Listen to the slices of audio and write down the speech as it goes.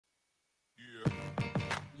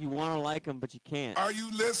You want to like them, but you can't. Are you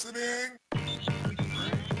listening?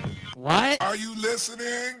 What? Are you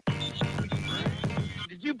listening?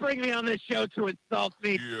 Did you bring me on this show to insult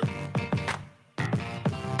me? Yeah.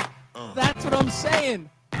 That's what I'm saying.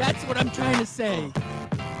 That's what I'm trying to say.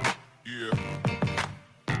 Yeah.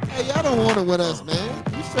 Hey, y'all don't want it with us, man.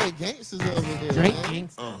 You straight gangsters over here, Straight man.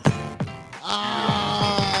 gangsters.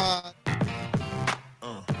 Ah.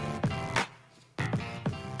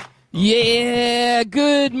 Yeah,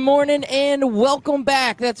 good morning and welcome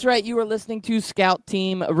back. That's right, you are listening to Scout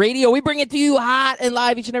Team Radio. We bring it to you hot and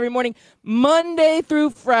live each and every morning, Monday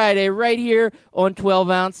through Friday, right here on 12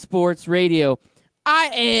 Ounce Sports Radio.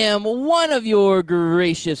 I am one of your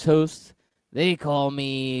gracious hosts. They call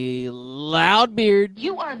me Loudbeard.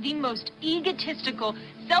 You are the most egotistical,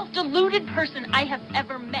 self-deluded person I have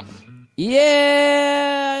ever met.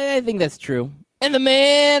 Yeah, I think that's true. And the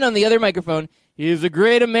man on the other microphone, he is a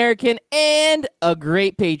great American and a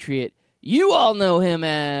great patriot. You all know him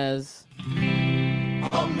as...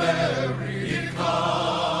 America.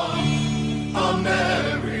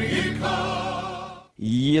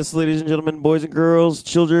 Yes, ladies and gentlemen, boys and girls,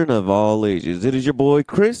 children of all ages. It is your boy,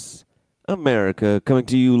 Chris America, coming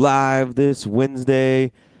to you live this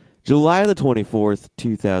Wednesday, July the 24th,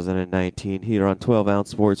 2019, here on 12 Ounce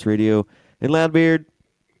Sports Radio. And Loudbeard,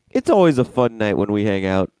 it's always a fun night when we hang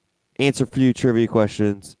out, answer a few trivia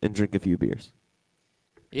questions, and drink a few beers.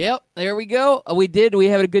 Yep, there we go. We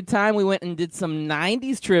had a good time. We went and did some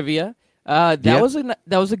 90s trivia. That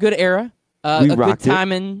was a good era. We a rocked good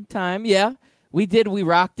time in time. Yeah, we did. We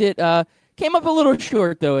rocked it. Came up a little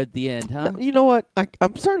short, though, at the end, huh? You know what?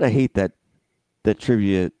 I'm starting to hate that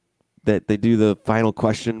trivia, that they do the final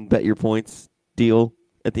question, bet your points deal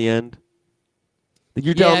at the end. Like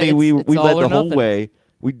you're telling me we led the whole way,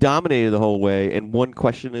 we dominated the whole way, and one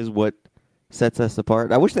question is what sets us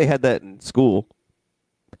apart. I wish they had that in school.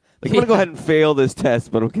 Like, I'm going to go ahead and fail this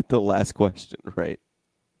test, but I'll get the last question right.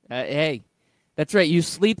 Hey, that's right. You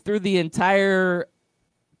sleep through the entire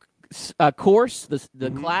course,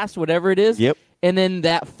 the class, whatever it is. Yep. And then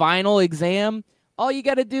that final exam, all you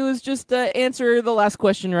got to do is just answer the last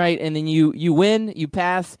question right, and then you win, you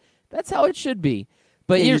pass. That's how it should be.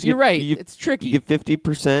 But you're right. It's tricky. You get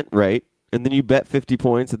 50% right, and then you bet 50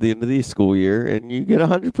 points at the end of the school year, and you get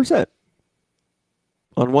 100%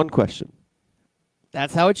 on one question.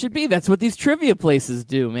 That's how it should be. That's what these trivia places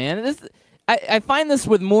do, man. I find this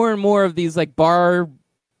with more and more of these like bar,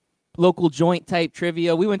 local joint type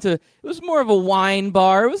trivia. We went to, it was more of a wine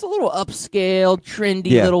bar. It was a little upscale,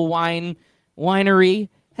 trendy little winery.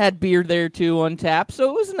 Had beer there too on tap, so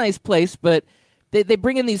it was a nice place. But they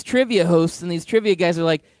bring in these trivia hosts, and these trivia guys are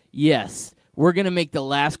like, yes, we're going to make the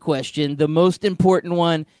last question the most important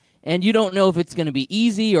one, and you don't know if it's going to be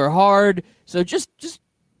easy or hard, so just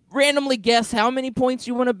randomly guess how many points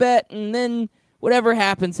you want to bet, and then whatever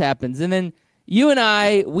happens, happens. And then you and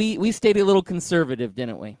I, we stayed a little conservative,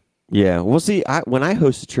 didn't we? Yeah, well, see, when I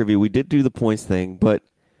hosted trivia, we did do the points thing, but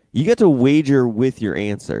you get to wager with your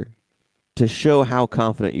answer to show how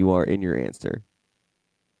confident you are in your answer.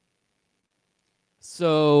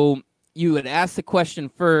 So you would ask the question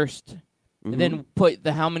first, and then put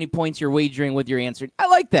the how many points you're wagering with your answer. I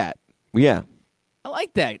like that. Yeah. I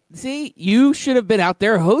like that. See, you should have been out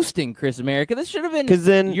there hosting, Chris America. This should have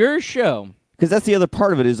been your show. Because that's the other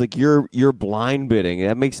part of it is like you're blind bidding.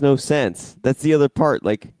 That makes no sense. That's the other part.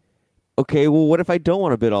 Like, okay, well, what if I don't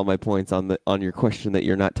want to bid all my points on your question that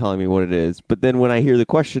you're not telling me what it is? But then when I hear the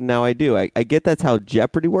question, now I do. I get that's how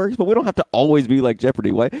Jeopardy works, but we don't have to always be like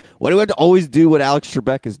Jeopardy. Why do we have to always do what Alex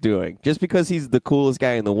Trebek is doing? Just because he's the coolest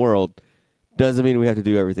guy in the world doesn't mean we have to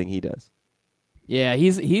do everything he does. Yeah,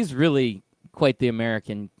 he's really quite the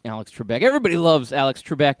American Alex Trebek. Everybody loves Alex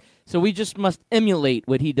Trebek, so we just must emulate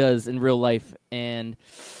what he does in real life, and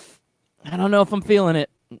I don't know if I'm feeling it.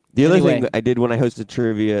 The other thing that I did when I hosted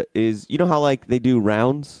trivia is, you know how like they do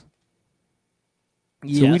rounds?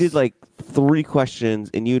 Yes. So we did like 3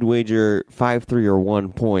 questions, and you'd wager 5, 3, or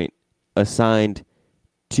 1 point assigned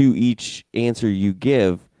to each answer you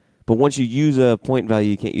give, but once you use a point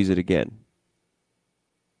value, you can't use it again.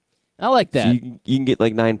 I like that. So you can get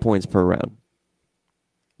like 9 points per round.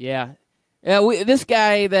 Yeah. This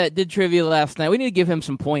guy that did trivia last night, we need to give him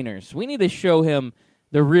some pointers. We need to show him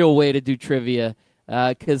the real way to do trivia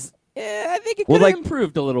because I think it could have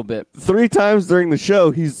improved a little bit. 3 times during the show,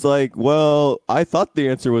 he's like, well, I thought the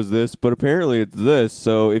answer was this, but apparently it's this.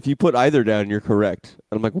 So if you put either down, you're correct.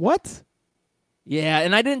 And I'm like, what? Yeah,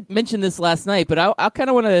 and I didn't mention this last night, but I kind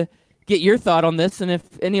of want to get your thought on this. And if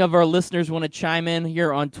any of our listeners want to chime in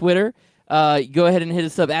here on Twitter, go ahead and hit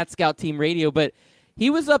us up at Scout Team Radio. But he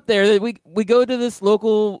was up there. We go to this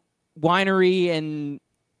local winery, and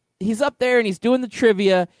he's up there and he's doing the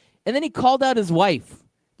trivia, and then he called out his wife.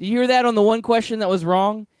 Did you hear that on the one question that was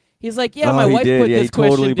wrong? He's like, "Yeah, my he wife did. put Yeah, this he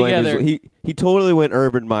totally question together." he totally went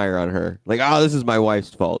Urban Meyer on her. Like, oh, this is my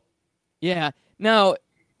wife's fault. Yeah. Now,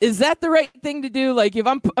 is that the right thing to do? Like, if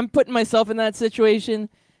I'm putting myself in that situation,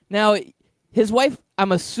 now his wife,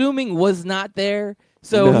 I'm assuming, was not there,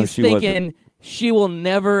 so No, he's she thinking wasn't. she will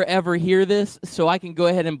never ever hear this, so I can go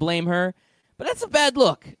ahead and blame her. But that's a bad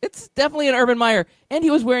look. It's definitely an Urban Meyer, and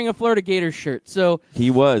he was wearing a Florida Gators shirt, so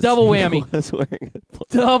He was double He whammy. was wearing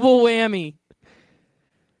Double whammy.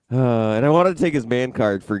 and I wanted to take his man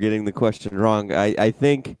card for getting the question wrong. I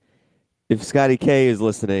think if Scotty K is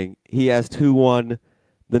listening, he asked who won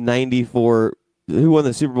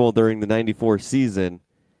the Super Bowl during the 94 season,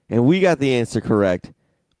 and we got the answer correct.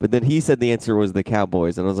 But then he said the answer was the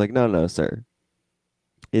Cowboys, and I was like, no, sir.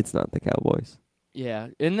 It's not the Cowboys. Yeah,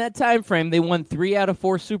 in that time frame, they won 3 out of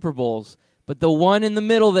 4 Super Bowls, but the one in the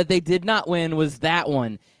middle that they did not win was that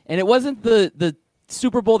one. And it wasn't the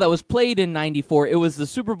Super Bowl that was played in 94. It was the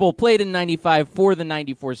Super Bowl played in 95 for the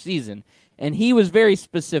 94 season. And he was very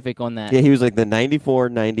specific on that. Yeah, he was like the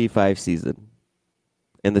 94-95 season.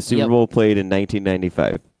 And the Super Bowl played in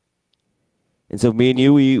 1995. And so me and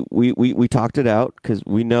you, we talked it out because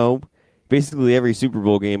we know basically every Super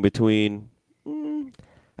Bowl game between,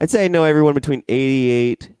 I'd say I know everyone between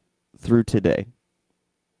 88 through today.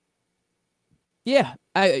 Yeah,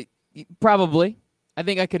 I probably. I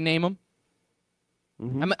think I could name them.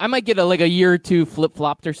 Mm-hmm. I might get a year or two flip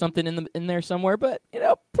flopped or something in there somewhere, but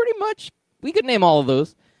pretty much we could name all of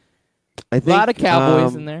those. I think, a lot of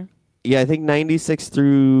Cowboys in there. Yeah, I think 96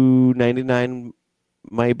 through 99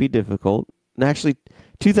 might be difficult. And actually,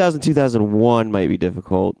 2000, 2001 might be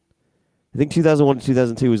difficult. I think 2001 to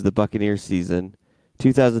 2002 was the Buccaneers season.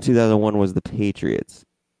 2000, 2001 was the Patriots.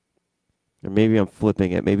 Or maybe I'm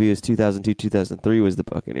flipping it. Maybe it was 2002, 2003 was the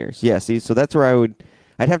Buccaneers. Yeah, see, so that's where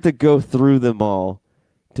I'd have to go through them all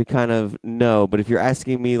to kind of know. But if you're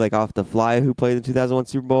asking me like off the fly who played the 2001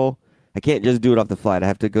 Super Bowl, I can't just do it off the fly. I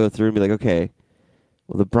have to go through and be like, okay,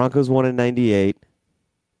 well, the Broncos won in 98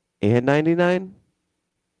 and 99?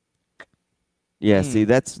 Yeah, see,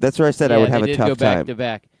 that's where I said I would have a tough go back time. to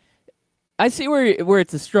back. I see where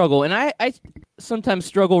it's a struggle, and I sometimes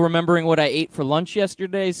struggle remembering what I ate for lunch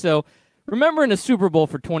yesterday. So remembering a Super Bowl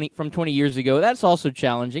from 20 years ago, that's also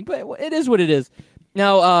challenging. But it is what it is.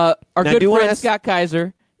 Now, our good friend Scott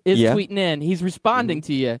Kaiser is tweeting in. He's responding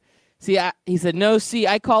to you. See, he said, no, see,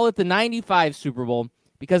 I call it the 95 Super Bowl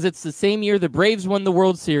because it's the same year the Braves won the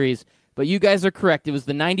World Series. But you guys are correct. It was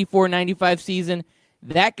the 94-95 season.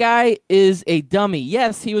 That guy is a dummy.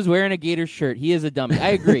 Yes, he was wearing a Gators shirt. He is a dummy. I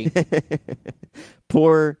agree.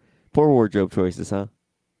 Poor wardrobe choices, huh?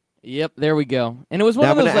 Yep, there we go. And it was one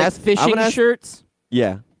of those like fishing shirts.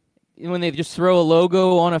 Yeah. When they just throw a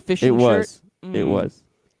logo on a fishing shirt. It was.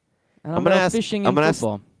 I'm going to ask fishing and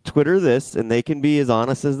football. Twitter this, and they can be as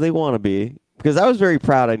honest as they want to be. Because I was very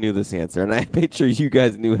proud I knew this answer, and I made sure you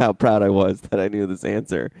guys knew how proud I was that I knew this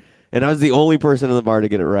answer. And I was the only person in the bar to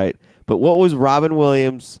get it right. But what was Robin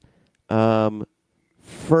Williams'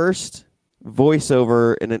 first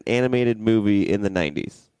voiceover in an animated movie in the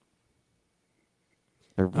 90s?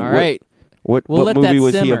 All right. What movie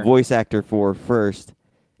was he a voice actor for first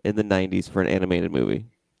in the 90s for an animated movie?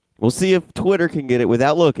 We'll see if Twitter can get it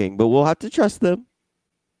without looking, but we'll have to trust them.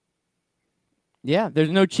 Yeah, there's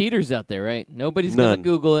no cheaters out there, right? Nobody's going to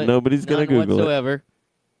Google it. Nobody's going to Google whatsoever.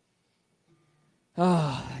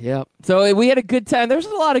 Oh, yeah. So we had a good time. There's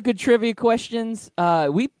a lot of good trivia questions.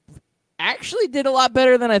 We actually did a lot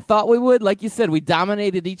better than I thought we would. Like you said, we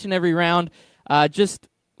dominated each and every round.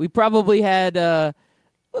 We probably had a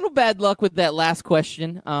little bad luck with that last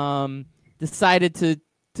question. Decided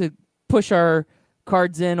to push our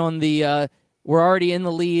cards in on the we're already in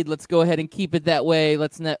the lead. Let's go ahead and keep it that way.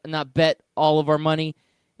 Let's not bet all of our money.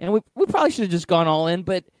 And we probably should have just gone all in,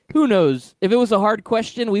 but who knows? If it was a hard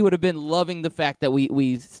question, we would have been loving the fact that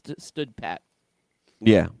we stood pat.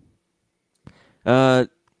 Yeah.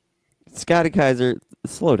 Scotty Kaiser,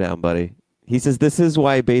 slow down, buddy. He says this is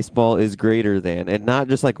why baseball is greater than, and not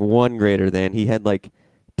just like one greater than. He had like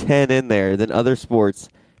 10 in there than other sports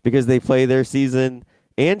because they play their season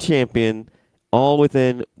and champion all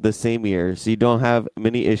within the same year. So you don't have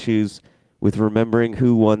many issues with remembering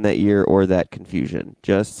who won that year or that confusion.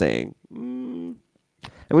 Just saying.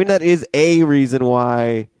 I mean, that is a reason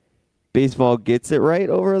why baseball gets it right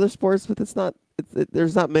over other sports, but it's not.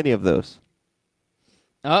 There's not many of those.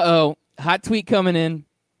 Uh-oh. Hot tweet coming in.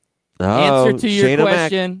 Oh, answer to your Shane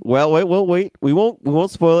question. O'Mac. Well, wait. We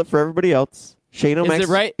won't spoil it for everybody else. Shane O'Mac. Is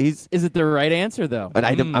it right? Is it the right answer though? But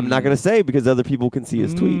I'm not going to say because other people can see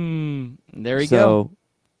his tweet. There we go.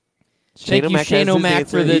 Thank you, O'Mac Shane has his O'Mac,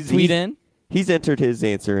 answer. for the tweet in. He's entered his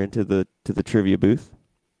answer into the trivia booth.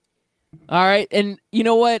 All right, and you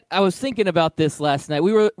know what? I was thinking about this last night.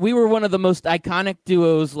 We were one of the most iconic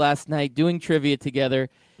duos last night doing trivia together,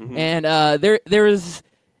 and there has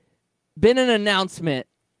been an announcement.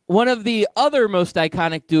 One of the other most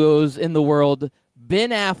iconic duos in the world, Ben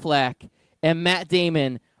Affleck and Matt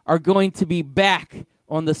Damon, are going to be back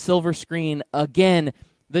on the silver screen again.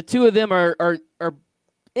 The two of them are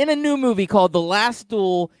in a new movie called The Last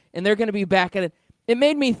Duel, and they're going to be back at it. It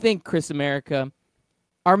made me think, Chris America,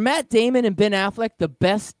 are Matt Damon and Ben Affleck the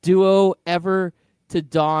best duo ever to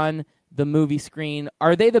don the movie screen?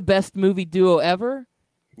 Are they the best movie duo ever?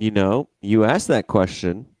 You know, you asked that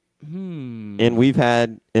question, and we've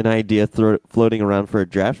had an idea floating around for a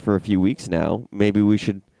draft for a few weeks now. Maybe we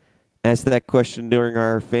should ask that question during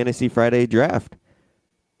our Fantasy Friday draft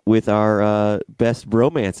with our best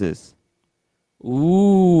bromances.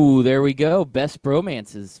 Ooh, there we go. Best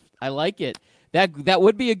bromances. I like it. That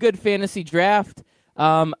would be a good fantasy draft.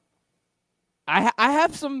 I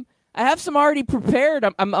have some already prepared.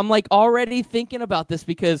 I'm like already thinking about this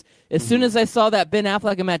because as soon as I saw that Ben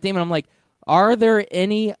Affleck and Matt Damon, I'm like, are there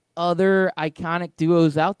any other iconic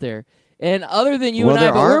duos out there? And other than you and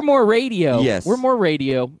I, but we're more radio. Yes. We're more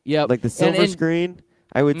radio. Yep. Like the silver screen,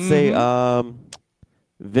 I would say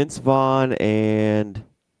Vince Vaughn and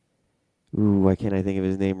why can't I think of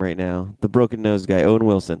his name right now? The broken nose guy, Owen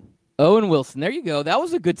Wilson. Owen Wilson. There you go. That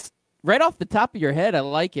was a good right off the top of your head. I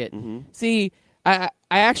like it. See, I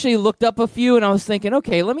actually looked up a few and I was thinking,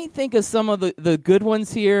 okay, let me think of some of the good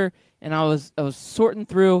ones here. And I was sorting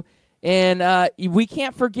through, and we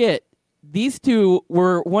can't forget these two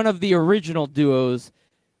were one of the original duos.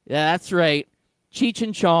 Yeah, that's right, Cheech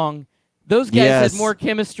and Chong. Those guys had more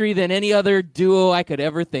chemistry than any other duo I could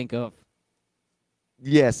ever think of.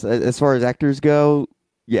 Yes, as far as actors go,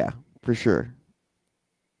 yeah, for sure.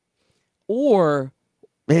 Or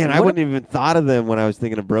man, I wouldn't even thought of them when I was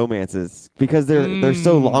thinking of bromances because they're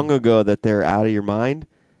so long ago that they're out of your mind.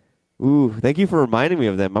 Ooh, thank you for reminding me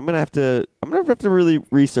of them. I'm gonna have to really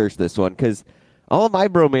research this one because all of my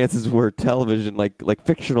bromances were television, like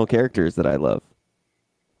fictional characters that I love.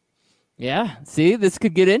 Yeah, see, this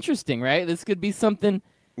could get interesting, right? This could be something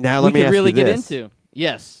now we could really get into.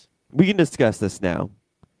 Yes, we can discuss this now.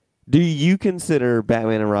 Do you consider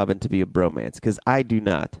Batman and Robin to be a bromance? Because I do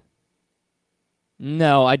not.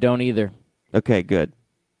 No, I don't either. Okay, good.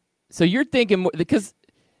 So you're thinking because.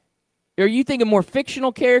 Are you thinking more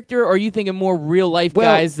fictional character, or are you thinking more real life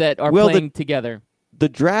guys that are playing together? The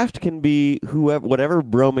draft can be whatever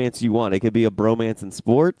bromance you want. It could be a bromance in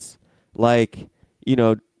sports, like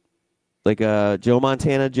Joe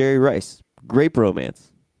Montana, Jerry Rice, great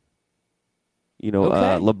bromance.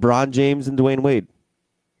 LeBron James and Dwayne Wade.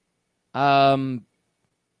 LeBron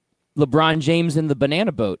James and the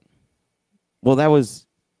Banana Boat. Well, that was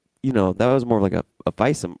more like a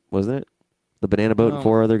foursome, wasn't it? The Banana Boat and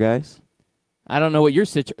four other guys. I don't know what your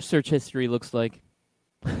search history looks like.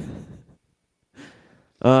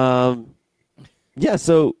 Yeah,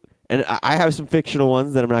 so, and I have some fictional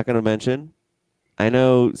ones that I'm not going to mention. I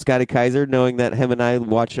know Scotty Kaiser, knowing that him and I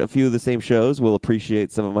watch a few of the same shows, will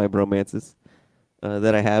appreciate some of my bromances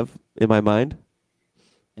that I have in my mind.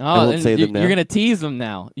 Oh, I won't say them now. You're going to tease them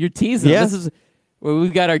now. You're teasing them. This is where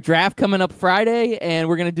we've got our draft coming up Friday, and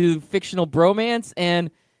we're going to do fictional bromance,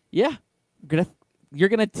 and yeah, you're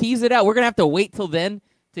gonna tease it out. We're gonna have to wait till then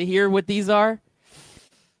to hear what these are.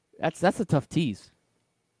 That's a tough tease.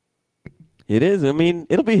 It is. I mean,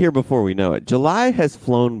 it'll be here before we know it. July has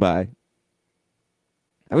flown by.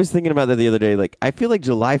 I was thinking about that the other day. Like, I feel like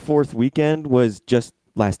July 4th weekend was just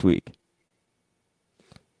last week.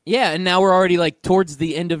 Yeah, and now we're already like towards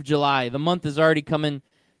the end of July. The month is already coming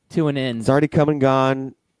to an end. It's already come and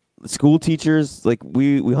gone. School teachers, like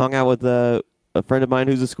we hung out with a friend of mine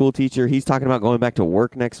who's a school teacher. He's talking about going back to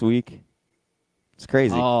work next week. It's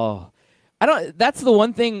crazy. Oh, that's the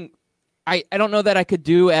one thing I don't know that I could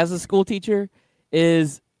do as a school teacher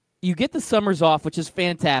is you get the summers off, which is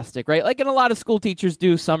fantastic, right? Like, and a lot of school teachers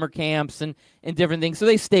do summer camps and different things, so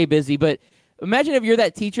they stay busy. But imagine if you're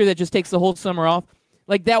that teacher that just takes the whole summer off.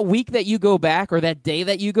 Like, that week that you go back or that day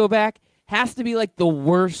that you go back has to be like the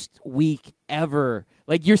worst week ever.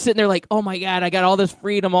 Like, you're sitting there like, oh my God, I got all this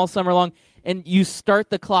freedom all summer long. And you start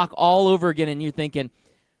the clock all over again, and you're thinking,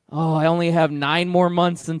 oh, I only have 9 more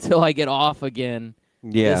months until I get off again.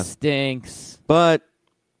 Yeah. This stinks. But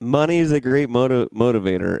money is a great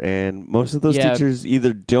motivator, and most of those teachers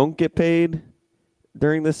either don't get paid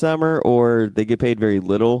during the summer or they get paid very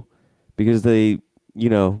little because they,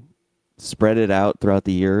 spread it out throughout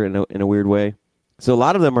the year in a weird way. So a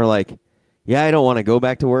lot of them are like, yeah, I don't want to go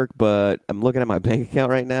back to work, but I'm looking at my bank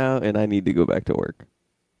account right now, and I need to go back to work.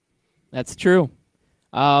 That's true.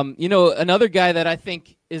 Another guy that I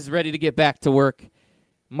think is ready to get back to work,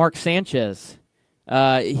 Mark Sanchez.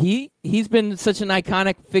 He's been such an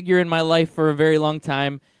iconic figure in my life for a very long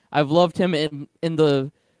time. I've loved him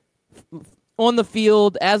on the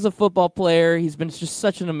field as a football player. He's been just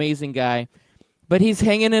such an amazing guy. But he's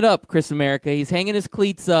hanging it up, Chris America. He's hanging his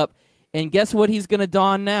cleats up, and guess what he's going to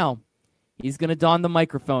don now? He's going to don the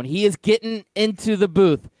microphone. He is getting into the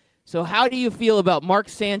booth. So how do you feel about Mark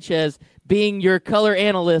Sanchez being your color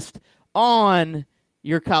analyst on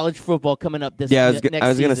your college football coming up this next season? I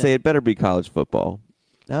was going to say it better be college football.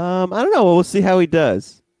 I don't know. We'll see how he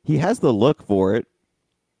does. He has the look for it.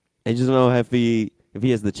 I just don't know if he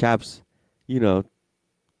has the chops, to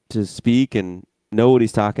speak and know what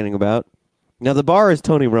he's talking about. Now the bar is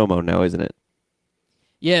Tony Romo now, isn't it?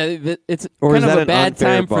 Yeah, it's Or kind is of that a an bad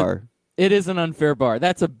unfair time bar? It is an unfair bar.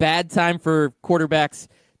 That's a bad time for quarterbacks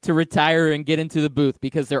to retire and get into the booth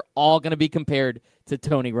because they're all going to be compared to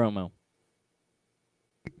Tony Romo.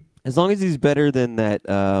 As long as he's better than that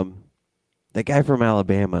guy from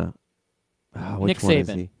Alabama. Which Nick one is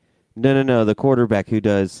Saban. he? No, the quarterback who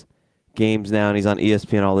does games now and he's on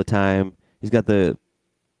ESPN all the time. He's got the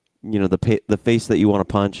face that you want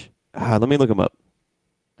to punch. Let me look him up.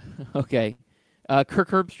 Okay. Kirk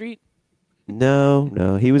Herbstreit?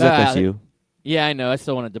 No, he was FSU. Yeah, I know. I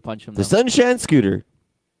still wanted to punch him, The though. Sunshine Scooter.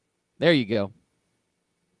 There you go.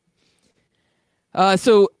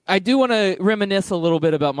 So I do want to reminisce a little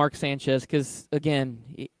bit about Mark Sanchez because,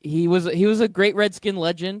 again, he was a great Redskin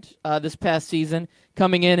legend this past season,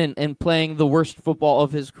 coming in and playing the worst football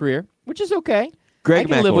of his career, which is okay. Greg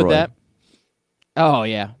I can live with McElroy. that. Oh,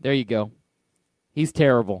 yeah. There you go. He's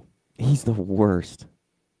terrible. He's the worst.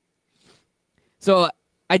 So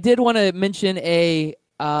I did want to mention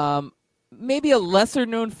maybe a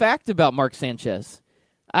lesser-known fact about Mark Sanchez.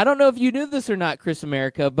 I don't know if you knew this or not, Chris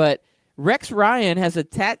America, but Rex Ryan has a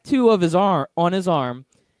tattoo of his arm on his arm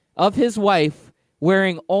of his wife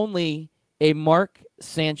wearing only a Mark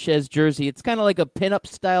Sanchez jersey. It's kind of like a pinup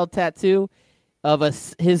style tattoo of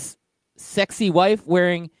his sexy wife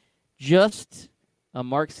wearing just a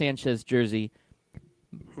Mark Sanchez jersey.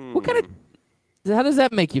 What kind of how does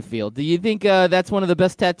that make you feel? Do you think that's one of the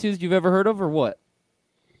best tattoos you've ever heard of, or what?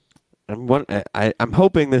 I'm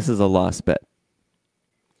hoping this is a lost bet.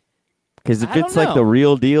 Because if I don't it's like know. the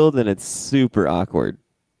real deal, then it's super awkward.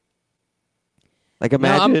 Like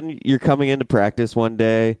imagine you're coming into practice one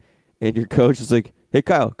day and your coach is like, "Hey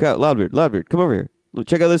Kyle, Loudbeard, come over here. Look,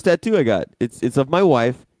 check out this tattoo I got. It's of my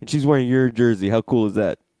wife and she's wearing your jersey. How cool is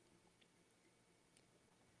that?"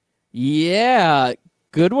 Yeah,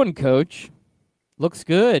 good one, coach. Looks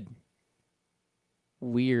good.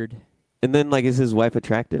 Weird. And then is his wife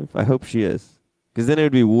attractive? I hope she is. Because then it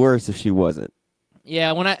would be worse if she wasn't.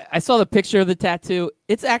 Yeah, when I saw the picture of the tattoo,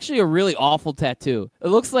 it's actually a really awful tattoo. It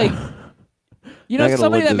looks like, I gotta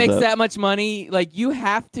somebody look that this makes up. that much money, you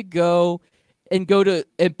have to go and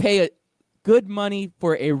pay a good money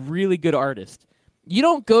for a really good artist. You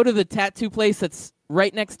don't go to the tattoo place that's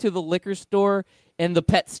right next to the liquor store and the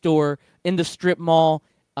pet store in the strip mall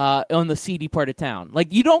on the seedy part of town.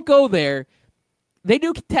 You don't go there. They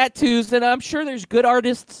do tattoos, and I'm sure there's good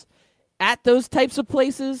artists at those types of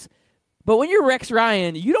places. But when you're Rex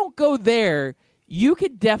Ryan, you don't go there. You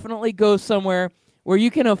could definitely go somewhere where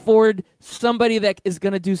you can afford somebody that is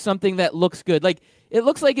going to do something that looks good. It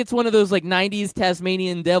looks like it's one of those 90s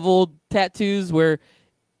Tasmanian devil tattoos where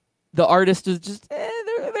the artist is just,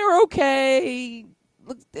 they're okay.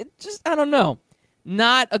 Look, I don't know.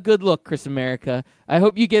 Not a good look, Chris America. I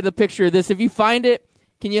hope you get a picture of this. If you find it,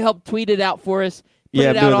 can you help tweet it out for us? Put it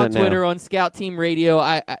I'm out doing on that Twitter, now. on Scout Team Radio.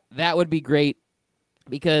 That would be great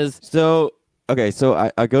because So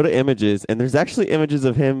I go to images, and there's actually images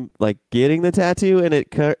of him getting the tattoo, and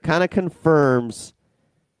it kind of confirms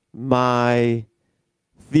my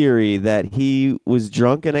theory that he was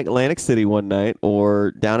drunk in Atlantic City one night,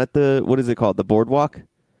 or down at the what is it called, the boardwalk.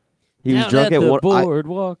 He was down drunk at at the one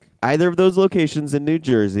boardwalk. either of those locations in New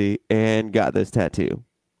Jersey, and got this tattoo.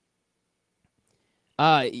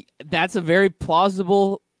 That's a very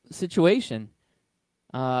plausible situation.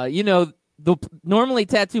 Normally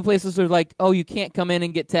tattoo places are like, oh, you can't come in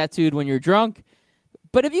and get tattooed when you're drunk.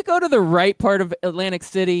 But if you go to the right part of Atlantic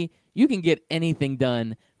City, you can get anything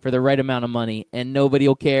done for the right amount of money, and nobody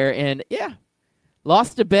will care. And, yeah,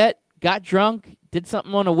 lost a bet, got drunk, did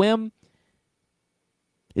something on a whim.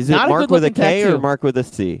 Is it Not a Mark with a good-looking K or tattoo. Mark with a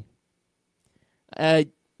C?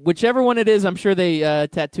 Whichever one it is, I'm sure they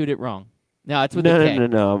tattooed it wrong. No, it's with a K.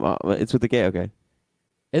 No. It's with the K. Okay.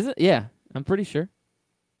 Is it? Yeah, I'm pretty sure.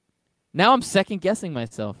 Now I'm second guessing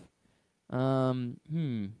myself.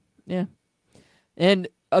 Yeah. And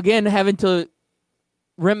again, having to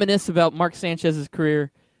reminisce about Mark Sanchez's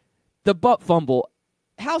career, the butt fumble.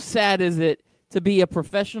 How sad is it to be a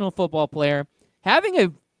professional football player, having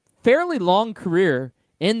a fairly long career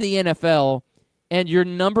in the NFL, and your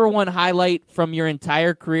number one highlight from your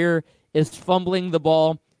entire career is fumbling the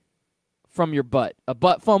ball from your butt? A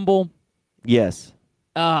butt fumble? Yes.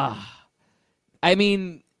 I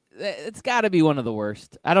mean, it's got to be one of the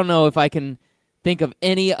worst. I don't know if I can think of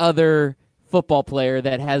any other football player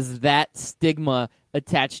that has that stigma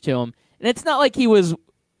attached to him. And it's not like he was,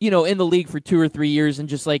 in the league for 2 or 3 years and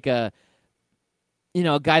just like a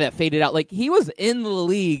guy that faded out. Like, he was in the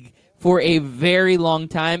league for a very long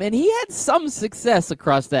time, and he had some success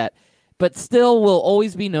across that, but still will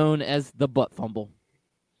always be known as the butt fumble.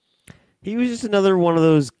 He was just another one of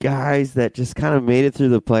those guys that just kind of made it through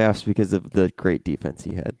the playoffs because of the great defense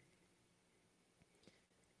he had.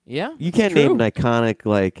 Yeah, You can't true. name an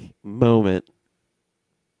iconic moment.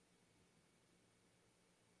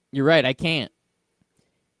 You're right, I can't.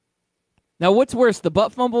 Now, what's worse, the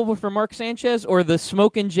butt fumble for Mark Sanchez or the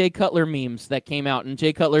smoking Jay Cutler memes that came out? And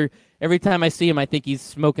Jay Cutler, every time I see him, I think he's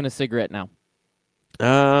smoking a cigarette now.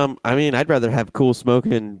 I mean, I'd rather have cool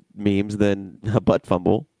smoking memes than a butt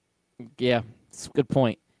fumble. Yeah, it's a good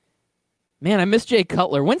point. Man, I miss Jay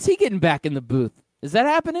Cutler. When's he getting back in the booth? Is that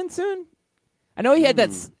happening soon? I know he had that.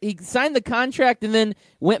 He signed the contract and then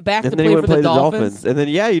went back And to then he play went for to play the the Dolphins. And then,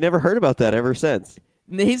 you never heard about that ever since.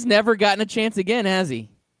 He's never gotten a chance again, has he?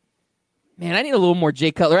 Man, I need a little more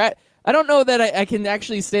Jay Cutler. I don't know that I can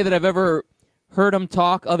actually say that I've ever heard him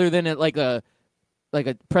talk other than at like a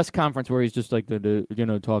press conference where he's just like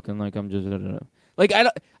talking like I'm just like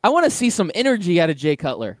I want to see some energy out of Jay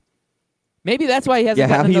Cutler. Maybe that's why he hasn't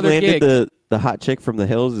How gotten he another landed gig. the hot chick from the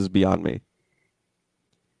hills is beyond me.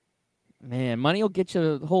 Man, money will get you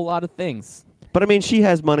a whole lot of things. But I mean, she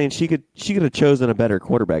has money, and she could have chosen a better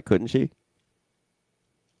quarterback, couldn't she?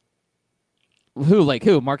 Who? Like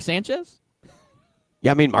who? Mark Sanchez?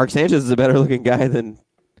 Yeah, I mean, Mark Sanchez is a better looking guy than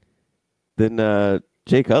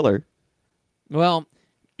Jay Cutler. Well,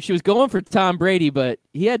 she was going for Tom Brady, but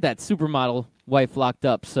he had that supermodel wife locked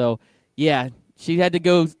up. So, yeah, she had to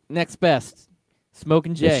go next best.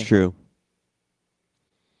 Smoking Jay. It's true.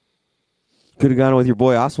 Could have gone with your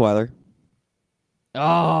boy Osweiler.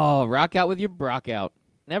 Oh, rock out with your Brock out.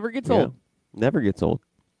 Never gets old. Never gets old.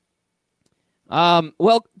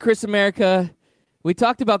 Well, Chris America, we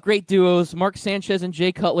talked about great duos, Mark Sanchez and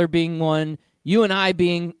Jay Cutler being one, you and I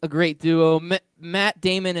being a great duo, Matt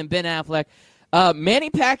Damon and Ben Affleck. Manny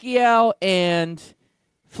Pacquiao and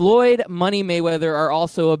Floyd Money Mayweather are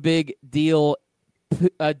also a big deal,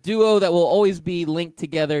 a duo that will always be linked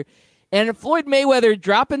together. And Floyd Mayweather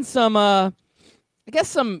dropping some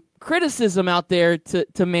criticism out there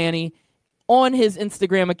to Manny on his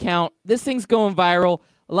Instagram account. This thing's going viral.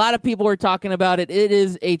 A lot of people are talking about it. It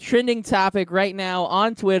is a trending topic right now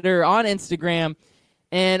on Twitter, on Instagram.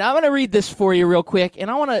 And I'm going to read this for you real quick, and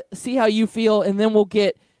I want to see how you feel, and then we'll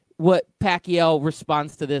get what Pacquiao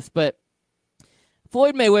responds to this. But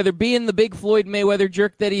Floyd Mayweather, being the big Floyd Mayweather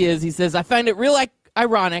jerk that he is, he says, I find it real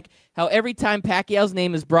ironic how every time Pacquiao's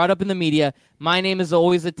name is brought up in the media, my name is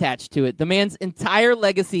always attached to it. The man's entire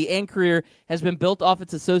legacy and career has been built off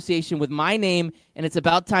its association with my name, and it's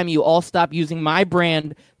about time you all stop using my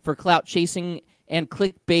brand for clout chasing and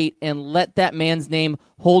clickbait and let that man's name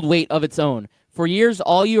hold weight of its own. For years,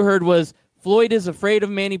 all you heard was, Floyd is afraid of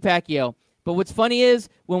Manny Pacquiao. But what's funny is,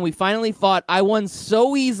 when we finally fought, I won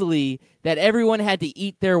so easily that everyone had to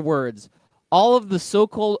eat their words. All of the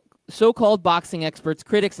so-called boxing experts,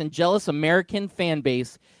 critics, and jealous American fan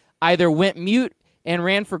base either went mute and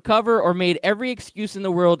ran for cover or made every excuse in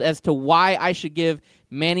the world as to why I should give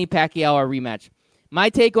Manny Pacquiao a rematch. My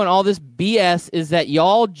take on all this BS is that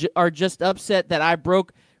y'all are just upset that I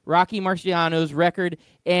broke Rocky Marciano's record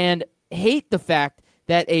and hate the fact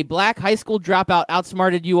that a black high school dropout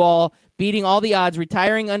outsmarted you all, beating all the odds,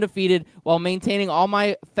 retiring undefeated while maintaining all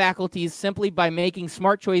my faculties simply by making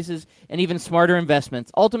smart choices and even smarter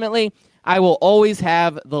investments. Ultimately, I will always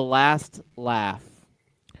have the last laugh.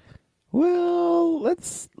 Well,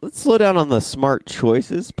 let's slow down on the smart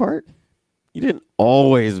choices part. You didn't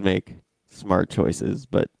always make smart choices,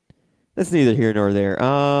 but that's neither here nor there.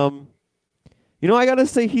 I gotta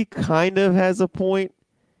say he kind of has a point,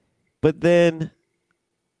 but then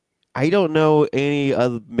I don't know any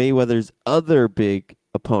of Mayweather's other big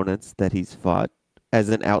opponents that he's fought as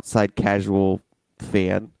an outside casual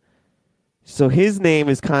fan. So his name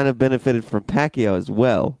has kind of benefited from Pacquiao as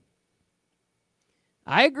well.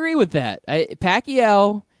 I agree with that.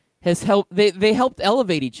 Pacquiao has helped. They helped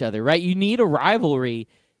elevate each other, right? You need a rivalry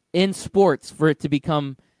in sports for it to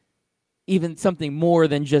become even something more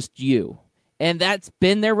than just you. And that's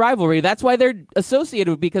been their rivalry. That's why they're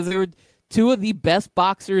associated with, because they were two of the best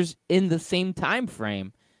boxers in the same time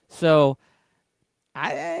frame. So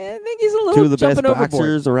I think he's a little Two of the best jumping overboard.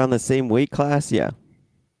 boxers around the same weight class. Yeah.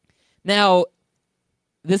 Now,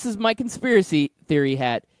 this is my conspiracy theory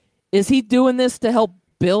hat. Is he doing this to help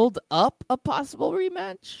build up a possible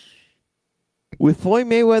rematch? With Floyd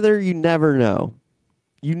Mayweather, you never know.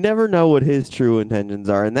 You never know what his true intentions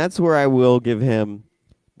are, and that's where I will give him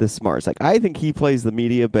the smarts. Like, I think he plays the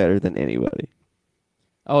media better than anybody.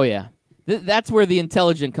 Oh, yeah. That's where the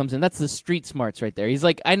intelligence comes in. That's the street smarts right there. He's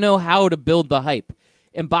like, I know how to build the hype.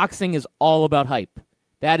 And boxing is all about hype.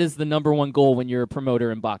 That is the number one goal when you're a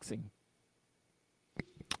promoter in boxing.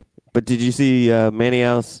 But did you see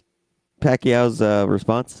Pacquiao's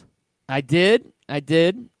response? I did.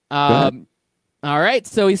 All right,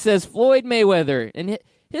 so he says Floyd Mayweather. And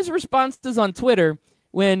his response is on Twitter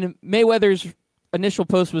when Mayweather's initial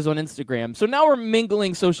post was on Instagram. So now we're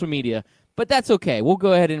mingling social media. But that's okay. We'll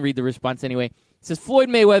go ahead and read the response anyway. It says, Floyd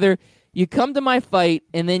Mayweather, you come to my fight,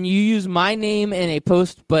 and then you use my name in a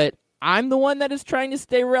post, but I'm the one that is trying to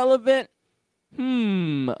stay relevant?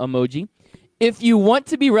 Emoji. If you want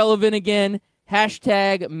to be relevant again,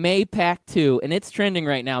 hashtag MayPac2. And it's trending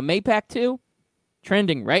right now. MayPac2?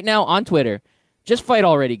 Trending right now on Twitter. Just fight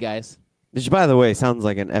already, guys. Which, by the way, sounds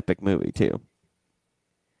like an epic movie, too.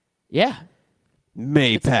 Yeah.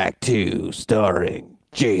 Maypac 2, starring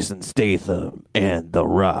Jason Statham and The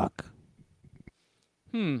Rock.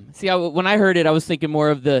 See, when I heard it, I was thinking more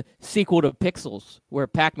of the sequel to Pixels, where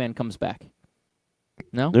Pac-Man comes back.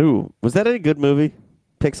 No? Ooh, was that a good movie?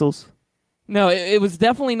 Pixels? No, it was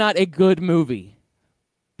definitely not a good movie.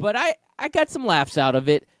 But I got some laughs out of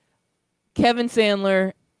it. Kevin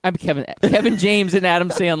James and Adam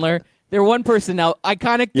Sandler. They're one person now.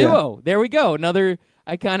 Iconic duo. Yeah. There we go. Another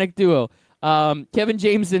iconic duo. Kevin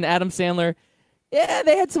James and Adam Sandler. Yeah,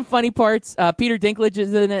 they had some funny parts. Peter Dinklage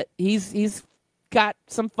is in it. He's got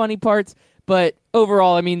some funny parts. But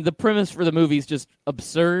overall, I mean, the premise for the movie is just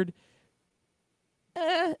absurd.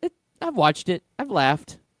 I've watched it. I've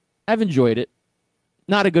laughed. I've enjoyed it.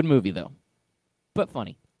 Not a good movie, though. But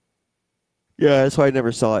funny. Yeah, that's why I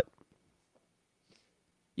never saw it.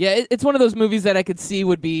 Yeah, it's one of those movies that I could see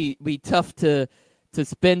would be tough to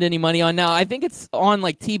spend any money on. Now, I think it's on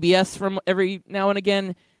like TBS from every now and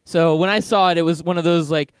again. So when I saw it, it was one of those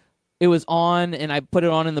like it was on, and I put it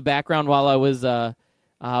on in the background while I was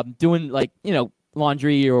doing like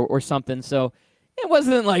laundry or something. So it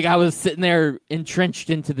wasn't like I was sitting there entrenched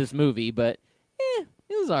into this movie, but it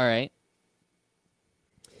was all right.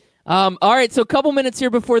 All right, so a couple minutes here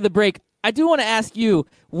before the break. I do want to ask you,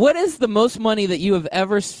 what is the most money that you have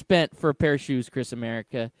ever spent for a pair of shoes, Chris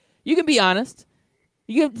America? You can be honest.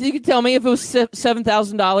 You can tell me if it was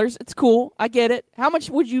 $7,000. It's cool. I get it. How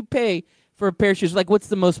much would you pay for a pair of shoes? Like, what's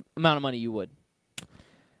the most amount of money you would?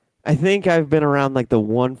 I think I've been around like the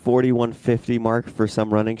 140, 150 mark for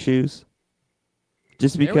some running shoes.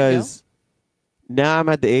 Just because now I'm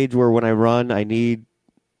at the age where when I run, I need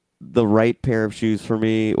the right pair of shoes for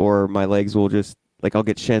me, or my legs will just, like, I'll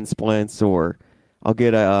get shin splints, or I'll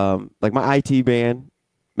get like my IT band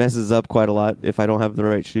messes up quite a lot if I don't have the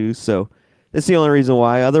right shoes. So that's the only reason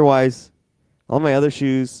why. Otherwise, all my other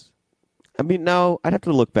shoes, I mean, no, I'd have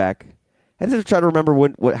to look back. I'd have to try to remember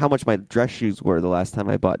how much my dress shoes were the last time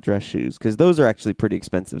I bought dress shoes, because those are actually pretty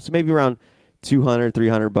expensive. So maybe around $200,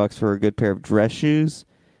 $300 for a good pair of dress shoes.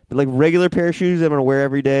 But like regular pair of shoes I'm going to wear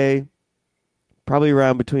every day, probably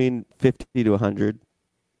around between 50 to 100.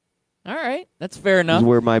 All right, that's fair enough. Is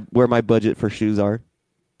where my budget for shoes are.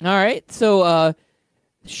 All right, so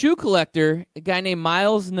shoe collector, a guy named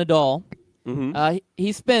Miles Nadal,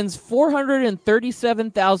 he spends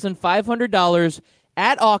 $437,500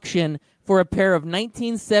 at auction for a pair of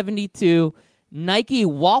 1972 Nike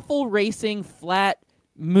Waffle Racing flat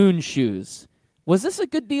moon shoes. Was this a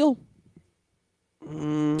good deal?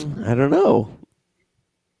 I don't know.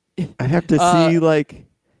 I have to see, like,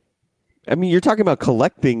 I mean, you're talking about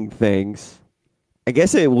collecting things. I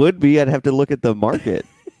guess it would be. I'd have to look at the market.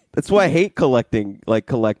 That's why I hate collecting, like,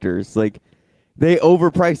 collectors. Like, they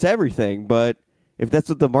overprice everything, but if that's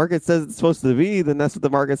what the market says it's supposed to be, then that's what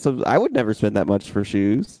the market says. I would never spend that much for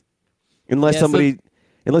shoes. Unless somebody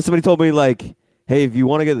told me, like, hey, if you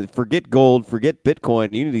want to forget gold, forget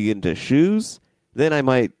Bitcoin, you need to get into shoes, then I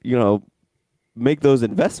might, make those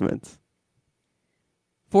investments.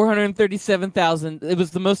 $437,000. It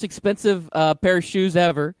was the most expensive pair of shoes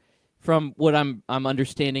ever. from what I'm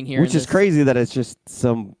understanding here. Which in is this. crazy that it's just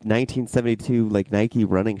some 1972 like Nike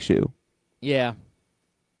running shoe. Yeah.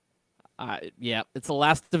 Yeah, it's the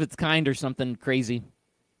last of its kind or something crazy.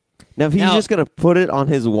 Now, if he's just going to put it on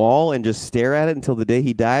his wall and just stare at it until the day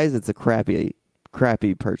he dies, it's a crappy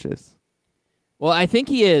purchase. Well, I think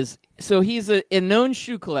he is. So he's a known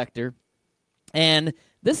shoe collector, and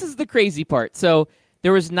this is the crazy part. So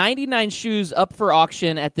there was 99 shoes up for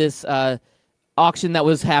auction at this auction that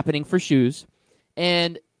was happening for shoes,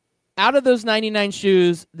 and out of those 99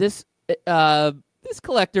 shoes, this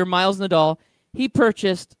collector, Miles Nadal, he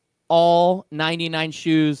purchased all 99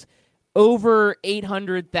 shoes, over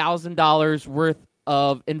 $800,000 worth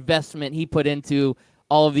of investment he put into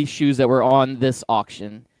all of these shoes that were on this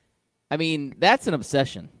auction. I mean, that's an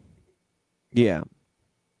obsession. Yeah.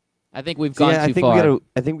 I think we've gone too far.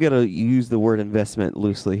 I think we gotta use the word investment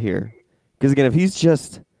loosely here. Because again, if he's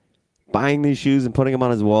just buying these shoes and putting them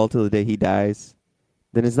on his wall till the day he dies,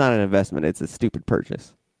 then it's not an investment. It's a stupid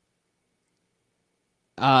purchase.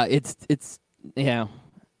 Yeah.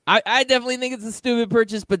 I definitely think it's a stupid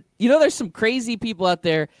purchase, but there's some crazy people out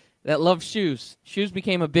there that love shoes. Shoes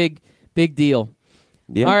became a big deal.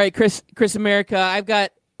 Yeah. All right, Chris America, I've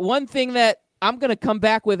got one thing that I'm going to come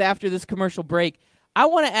back with after this commercial break. I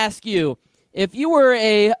want to ask you, if you were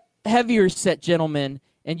a heavier set gentleman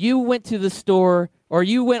and you went to the store or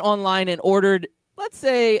you went online and ordered, let's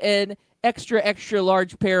say, an extra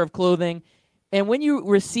large pair of clothing, and when you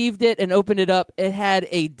received it and opened it up, it had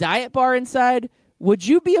a diet bar inside, would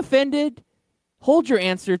you be offended? Hold your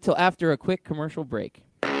answer till after a quick commercial break.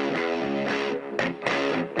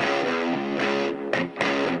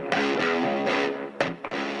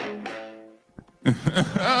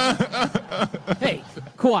 Hey,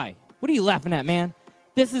 Kawhi, what are you laughing at, man?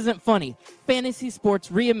 This isn't funny. Fantasy sports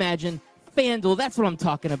reimagined. FanDuel, that's what I'm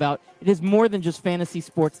talking about. It is more than just fantasy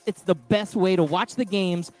sports. It's the best way to watch the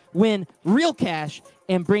games, win real cash,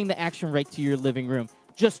 and bring the action right to your living room.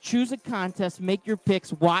 Just choose a contest, make your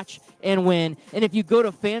picks, watch, and win. And if you go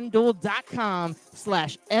to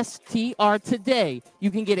FanDuel.com/STR today,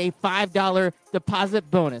 you can get a $5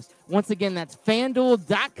 deposit bonus. Once again, that's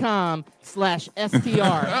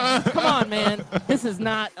FanDuel.com/STR. Come on, man. This is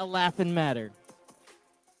not a laughing matter.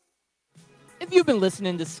 If you've been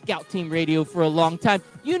listening to Scout Team Radio for a long time,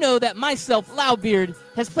 you know that myself, Loudbeard,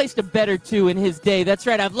 has placed a bet or two in his day. That's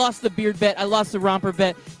right, I've lost the beard bet, I lost the romper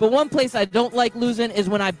bet, but one place I don't like losing is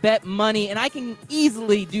when I bet money, and I can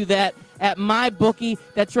easily do that at MyBookie.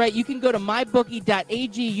 That's right, you can go to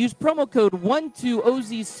mybookie.ag, use promo code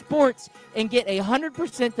 12OZSports, and get a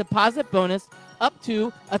 100% deposit bonus up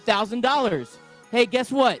to $1,000. Hey,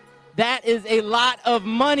 guess what? That is a lot of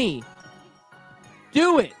money.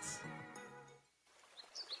 Do it.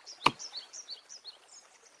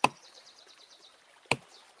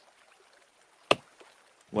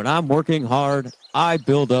 When I'm working hard, I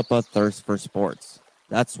build up a thirst for sports.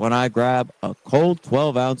 That's when I grab a cold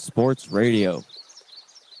 12-ounce sports radio.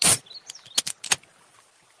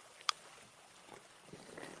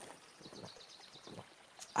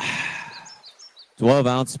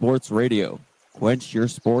 12-ounce sports radio. Quench your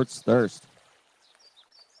sports thirst.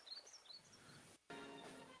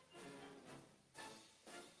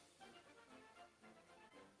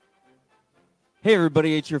 Hey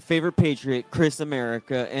everybody, it's your favorite Patriot, Chris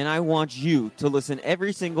America, and I want you to listen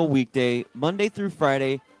every single weekday, Monday through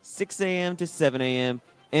Friday, 6 a.m. to 7 a.m.,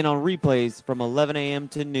 and on replays from 11 a.m.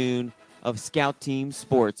 to noon of Scout Team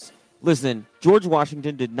Sports. Listen, George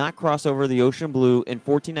Washington did not cross over the ocean blue in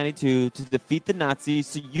 1492 to defeat the Nazis,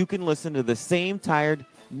 so you can listen to the same tired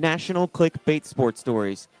national clickbait sports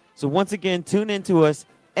stories. So once again, tune in to us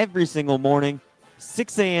every single morning,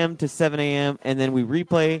 6 a.m. to 7 a.m., and then we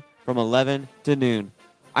replay from 11 to noon.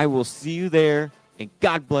 I will see you there, and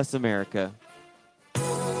God bless America.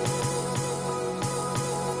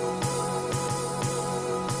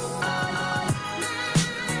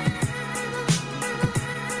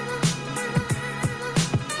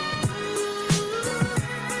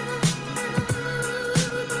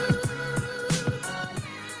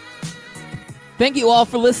 Thank you all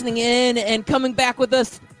for listening in and coming back with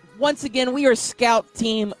us. Once again, we are Scout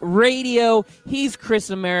Team Radio. He's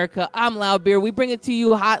Chris America. I'm Loudbeer. We bring it to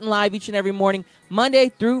you hot and live each and every morning, Monday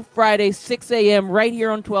through Friday, 6 a.m., right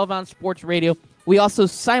here on 12-Ounce Sports Radio. We also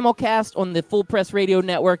simulcast on the Full Press Radio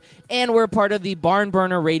Network, and we're part of the Barn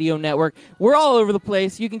Burner Radio Network. We're all over the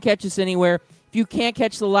place. You can catch us anywhere. If you can't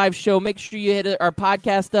catch the live show, make sure you hit our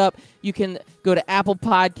podcast up. You can go to Apple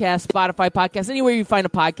Podcasts, Spotify Podcasts, anywhere you find a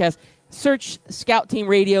podcast. Search Scout Team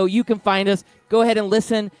Radio. You can find us. Go ahead and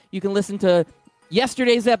listen. You can listen to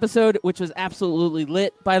yesterday's episode, which was absolutely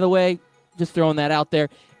lit, by the way. Just throwing that out there.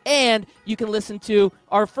 And you can listen to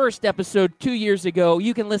our first episode 2 years ago.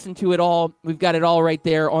 You can listen to it all. We've got it all right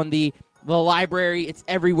there on the library. It's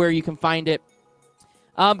everywhere you can find it.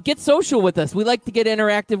 Get social with us. We like to get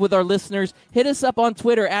interactive with our listeners. Hit us up on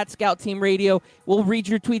Twitter at Scout Team Radio. We'll read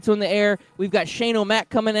your tweets on the air. We've got Shane O'Mac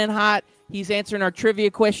coming in hot. He's answering our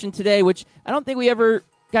trivia question today, which I don't think we ever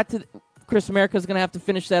got to. Chris America's going to have to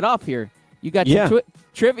finish that off here. You got your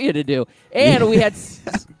trivia to do. And we had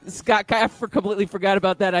Scott Kaifer, completely forgot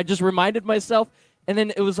about that. I just reminded myself, and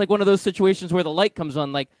then it was like one of those situations where the light comes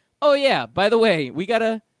on, like, oh, yeah, by the way, we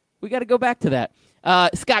gotta go back to that.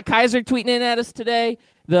 Scott Kaiser tweeting in at us today.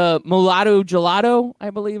 The Mulatto Gelato,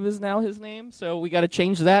 I believe, is now his name. So we got to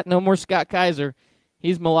change that. No more Scott Kaiser.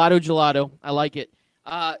 He's Mulatto Gelato. I like it.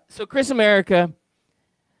 So, Chris America,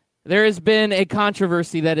 there has been a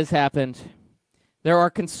controversy that has happened. There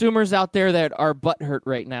are consumers out there that are butthurt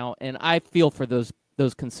right now, and I feel for those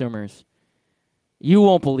consumers. You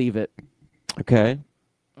won't believe it. Okay.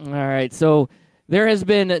 All right. So there has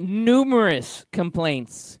been numerous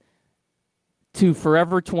complaints to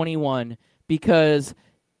Forever 21 because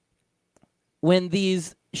when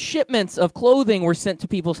these shipments of clothing were sent to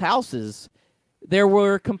people's houses, there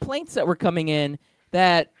were complaints that were coming in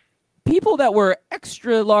that people that were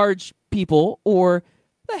extra large people or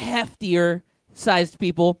the heftier sized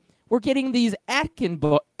people were getting these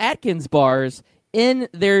Atkins bars in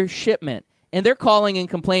their shipment. And they're calling and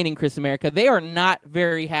complaining, Chris America. They are not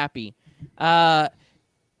very happy.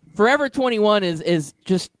 Forever 21 is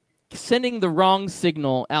just sending the wrong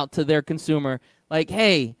signal out to their consumer. Like,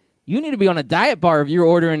 hey, you need to be on a diet bar if you're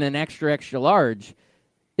ordering an extra, extra large.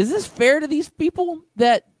 Is this fair to these people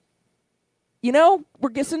that,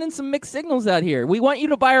 we're sending some mixed signals out here? We want you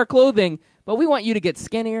to buy our clothing, but we want you to get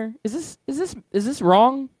skinnier. Is this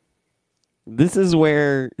wrong? This is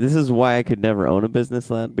why I could never own a business,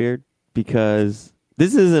 Loudbeard, because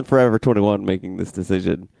this isn't Forever 21 making this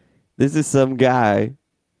decision. This is some guy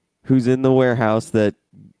who's in the warehouse that,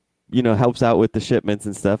 helps out with the shipments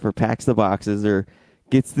and stuff, or packs the boxes, or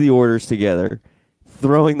gets the orders together,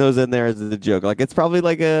 throwing those in there as a joke. Like, it's probably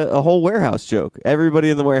like a whole warehouse joke. Everybody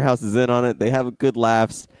in the warehouse is in on it. They have good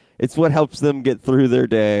laughs. It's what helps them get through their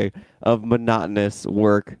day of monotonous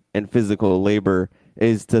work and physical labor,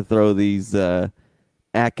 is to throw these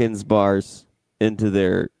Atkins bars into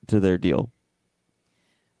their deal.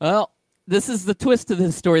 Well, this is the twist to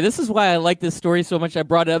this story. This is why I like this story so much. I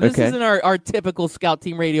brought it up. This isn't our typical Scout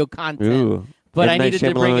Team Radio content, Ooh, but I needed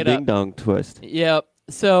to bring it up. Ding dong twist. Yep.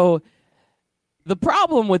 So the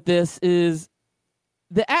problem with this is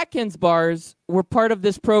the Atkins bars were part of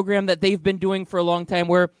this program that they've been doing for a long time,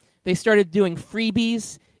 where they started doing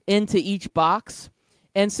freebies into each box.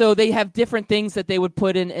 And so they have different things that they would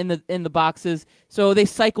put in the boxes. So they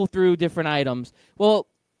cycle through different items. Well,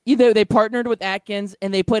 either they partnered with Atkins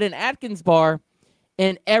and they put an Atkins bar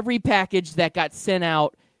in every package that got sent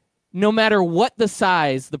out, no matter what the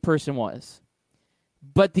size the person was.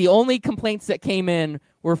 But the only complaints that came in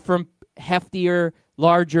were from heftier,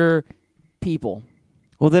 larger people.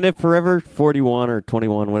 Well, then if Forever 41 or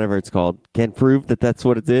 21, whatever it's called, can prove that that's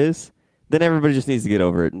what it is, then everybody just needs to get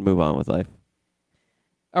over it and move on with life.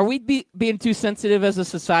 Are we being too sensitive as a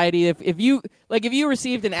society? If you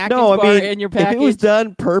received an Atkins bar in your package, if it was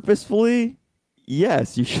done purposefully,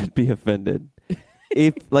 yes, you should be offended.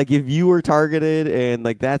 if you were targeted and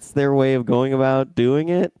that's their way of going about doing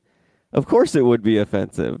it, of course it would be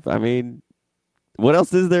offensive. I mean, what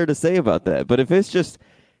else is there to say about that? But if it's just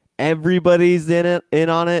everybody's in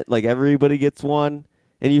on it, like everybody gets one,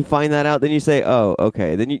 and you find that out, then you say, "Oh,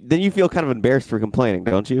 okay." Then you feel kind of embarrassed for complaining,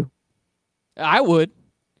 don't you? I would.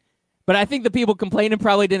 But I think the people complaining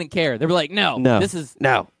probably didn't care. They were like, no, this is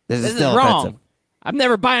still wrong. offensive. I'm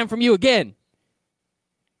never buying from you again.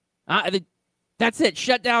 That's it.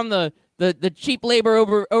 Shut down the cheap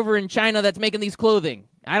labor over in China that's making these clothing.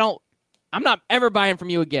 I'm not ever buying from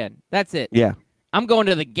you again. That's it. Yeah. I'm going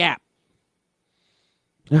to the Gap.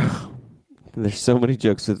 There's so many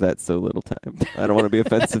jokes with that so little time. I don't want to be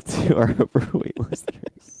offensive to our overweight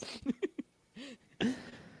listeners.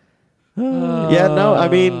 Yeah, no, I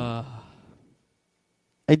mean,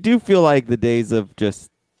 I do feel like the days of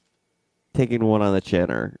just taking one on the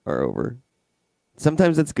chin are over.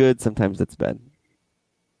 Sometimes it's good, sometimes it's bad.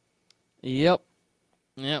 Yep.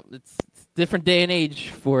 It's a different day and age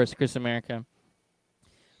for us, Chris America.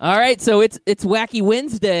 All right, so it's Wacky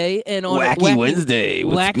Wednesday, and on Wacky Wednesday,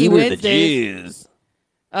 Wacky Wednesdays.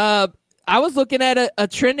 I was looking at a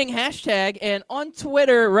trending hashtag, and on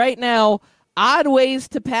Twitter right now, odd ways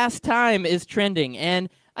to pass time is trending, and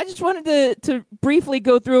I just wanted to briefly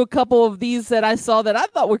go through a couple of these that I saw that I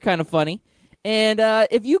thought were kind of funny. And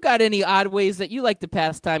if you got any odd ways that you like to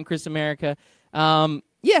pass time, Chris America,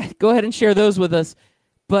 yeah, go ahead and share those with us.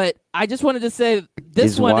 But I just wanted to say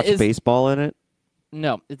this one watch is baseball in it?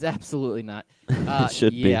 no, it's absolutely not. It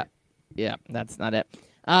should be. Yeah, that's not it.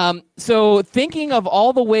 So thinking of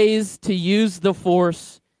all the ways to use the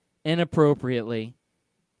Force inappropriately.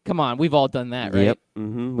 Come on, we've all done that, right? Yep.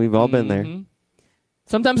 We've all been there.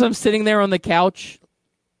 Sometimes I'm sitting there on the couch,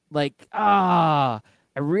 like, I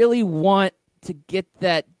really want to get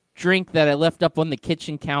that drink that I left up on the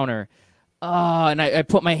kitchen counter. And I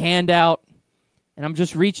put my hand out, and I'm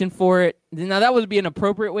just reaching for it. Now, that would be an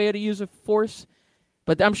appropriate way to use a Force,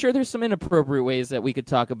 but I'm sure there's some inappropriate ways that we could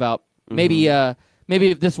talk about. Maybe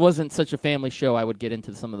if this wasn't such a family show, I would get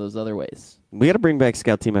into some of those other ways. We got to bring back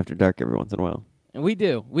Scout Team After Dark every once in a while. And we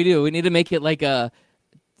do. We need to make it like a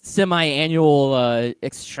semi-annual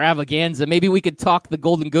extravaganza. Maybe we could talk the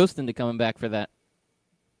Golden Ghost into coming back for that.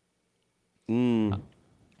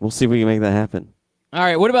 We'll see if we can make that happen. All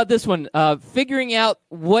right, what about this one? Figuring out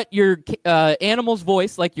what your animal's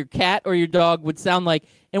voice, like your cat or your dog, would sound like,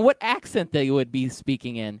 and what accent they would be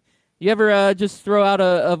speaking in. You ever just throw out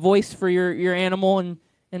a voice for your animal,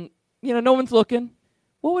 and no one's looking?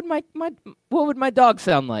 What would my dog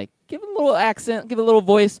sound like? Give it a little accent, give it a little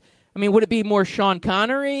voice. I mean, would it be more Sean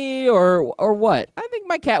Connery or what? I think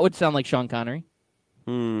my cat would sound like Sean Connery.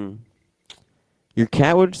 Your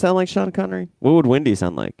cat would sound like Sean Connery? What would Wendy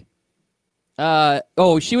sound like?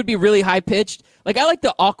 She would be really high pitched. Like, I like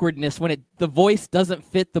the awkwardness when the voice doesn't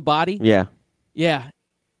fit the body. Yeah.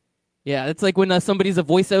 Yeah, it's like when somebody's a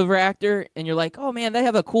voiceover actor and you're like, oh man, they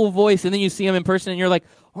have a cool voice, and then you see them in person and you're like,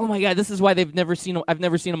 oh my god, this is why I've never seen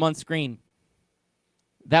them on screen.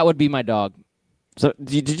 That would be my dog. So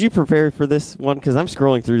did you prepare for this one? Because I'm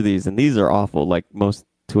scrolling through these, and these are awful, like most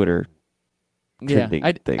Twitter trending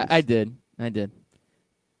things. I did.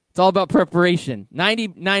 It's all about preparation.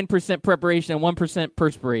 99% preparation and 1%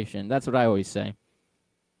 perspiration. That's what I always say.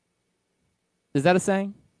 Is that a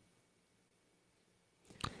saying?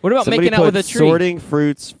 What about Somebody making out with a tree? Sorting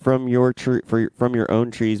fruits from your from your own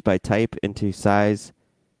trees by type into size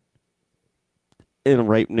in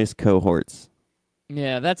ripeness cohorts.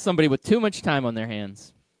 Yeah, that's somebody with too much time on their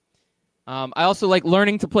hands. I also like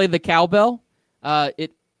learning to play the cowbell.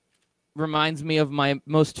 It reminds me of my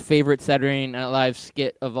most favorite Saturday Night Live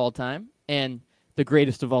skit of all time, and the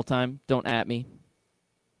greatest of all time. Don't at me.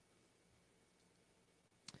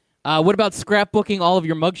 What about scrapbooking all of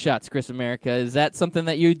your mugshots, Chris America? Is that something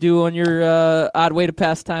that you do on your odd way to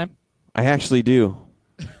pass time? I actually do.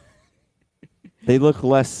 They look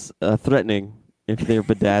less threatening if they're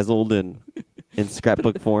bedazzled and in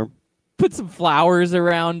scrapbook form. Put some flowers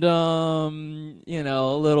around them,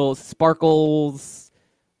 little sparkles,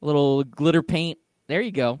 a little glitter paint. There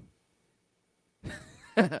you go.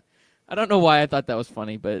 I don't know why I thought that was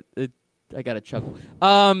funny, but I got a chuckle.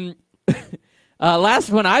 Last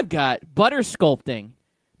one I've got, butter sculpting.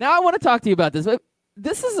 Now I want to talk to you about this.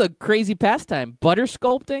 This is a crazy pastime. Butter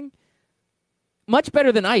sculpting, much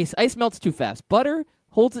better than ice. Ice melts too fast. Butter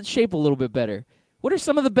holds its shape a little bit better. What are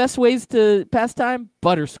some of the best ways to pass time?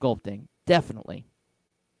 Butter sculpting, definitely.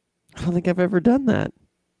 I don't think I've ever done that.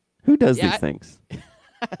 Who does these things?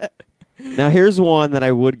 Now here's one that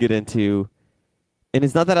I would get into. And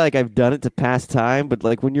it's not that I've done it to pass time, but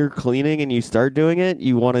like when you're cleaning and you start doing it,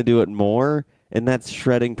 you want to do it more, and that's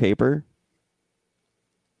shredding paper.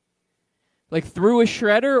 Like through a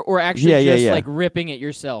shredder, or actually like ripping it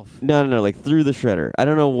yourself? No, like through the shredder. I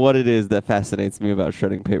don't know what it is that fascinates me about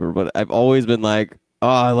shredding paper, but I've always been like, oh,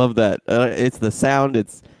 I love that. It's the sound.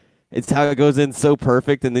 It's how it goes in so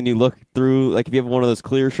perfect, and then you look through, like if you have one of those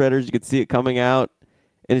clear shredders, you can see it coming out,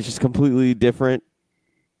 and it's just completely different.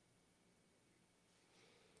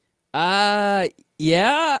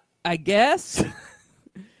 Yeah, I guess.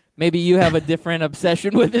 Maybe you have a different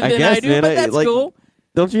obsession with it than I do, man, but that's cool.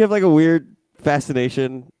 Don't you have like a weird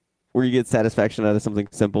fascination where you get satisfaction out of something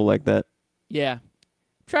simple like that? Yeah. I'm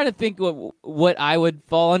trying to think what I would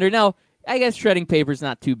fall under. Now, I guess shredding paper is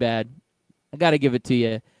not too bad. I got to give it to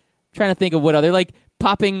you. I'm trying to think of what other, like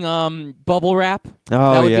popping bubble wrap.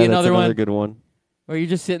 Oh, that would be that's another good one. Where you're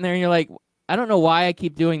just sitting there and you're like, I don't know why I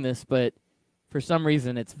keep doing this, but for some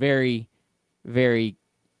reason it's very, very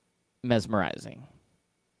mesmerizing.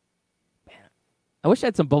 Man, I wish I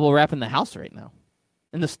had some bubble wrap in the house right now.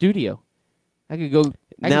 In the studio. I could go.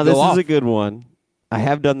 Now, this is a good one. I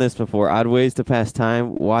have done this before. Odd ways to pass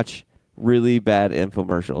time. Watch really bad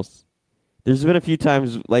infomercials. There's been a few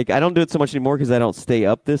times, like, I don't do it so much anymore because I don't stay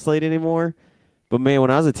up this late anymore. But, man,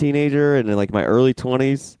 when I was a teenager and in, like, my early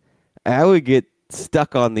 20s, I would get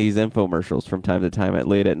stuck on these infomercials from time to time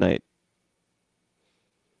late at night.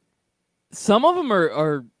 some of them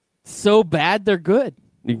are so bad they're good.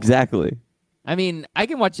 Exactly. I mean, I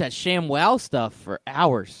can watch that ShamWow stuff for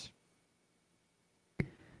hours.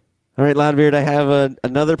 All right, Loudbeard, I have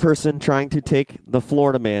another person trying to take the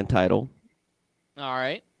Florida Man title. All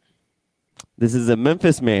right. This is a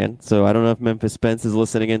Memphis man, so I don't know if Memphis Spence is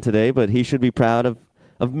listening in today, but he should be proud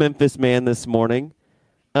of Memphis Man this morning.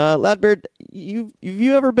 Loudbeard, you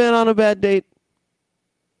ever been on a bad date?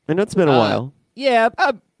 I know it's been a while. Yeah,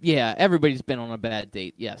 yeah. Everybody's been on a bad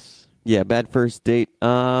date. Yes. Yeah, bad first date.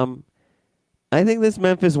 I think this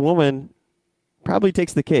Memphis woman probably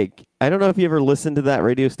takes the cake. I don't know if you ever listened to that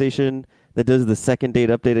radio station that does the second date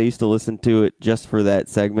update. I used to listen to it just for that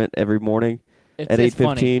segment every morning at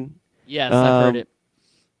 8:15. Yes, I've heard it.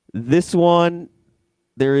 This one,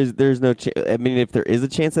 there's no chance. I mean, if there is a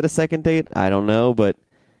chance at a second date, I don't know. But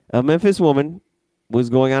a Memphis woman was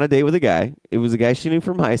going on a date with a guy. It was a guy she knew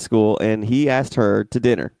from high school, and he asked her to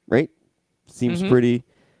dinner. Right? Seems pretty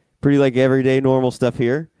like everyday normal stuff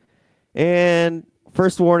here. And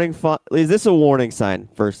first warning, is this a warning sign,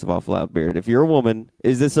 first of all, Loudbeard? If you're a woman,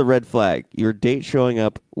 is this a red flag? Your date showing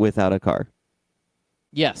up without a car?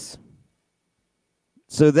 Yes.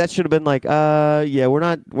 So that should have been like, yeah, we're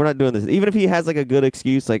not doing this. Even if he has like a good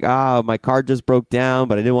excuse, like, my car just broke down,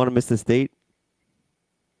 but I didn't want to miss this date.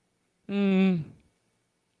 Yeah,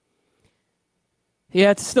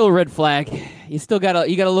 it's still a red flag. You still gotta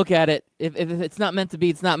look at it. If it's not meant to be,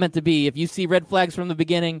 it's not meant to be. If you see red flags from the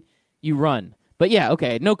beginning, you run. But yeah,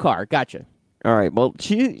 okay, no car, gotcha. All right. Well,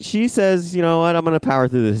 she says, you know what? I'm gonna power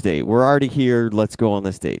through this date. We're already here. Let's go on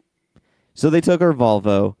this date. So they took her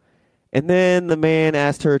Volvo. And then the man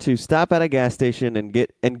asked her to stop at a gas station and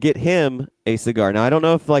get him a cigar. Now I don't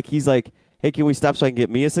know if he's like, hey, can we stop so I can get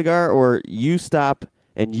me a cigar, or you stop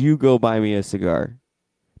and you go buy me a cigar.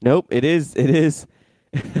 Nope, it is.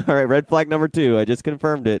 All right, red flag number 2. I just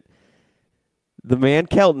confirmed it. The man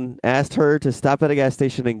Kelton asked her to stop at a gas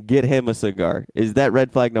station and get him a cigar. Is that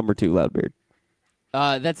red flag number 2, Loudbeard?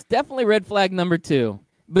 That's definitely red flag number 2.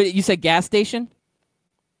 But you said gas station?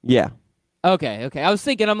 Yeah. Okay. I was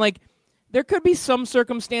thinking, I'm like, there could be some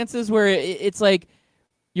circumstances where it's like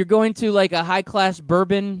you're going to like a high-class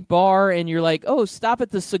bourbon bar and you're like, oh, stop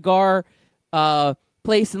at the cigar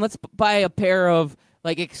place and let's buy a pair of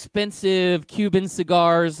like expensive Cuban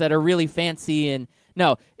cigars that are really fancy. And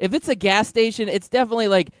no, if it's a gas station, it's definitely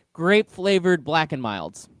like grape-flavored Black and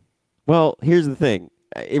Milds. Well, here's the thing.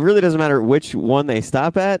 It really doesn't matter which one they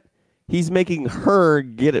stop at. He's making her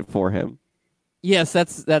get it for him. Yes,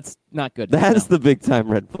 that's not good. That's the big-time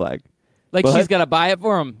red flag. Like But she's got to buy it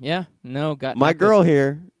for him. Yeah. No, got my girl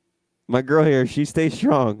here, she stays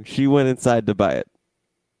strong. She went inside to buy it.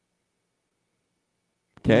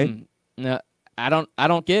 Okay? No, I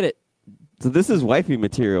don't get it. So this is wifey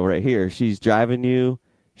material right here. She's driving you.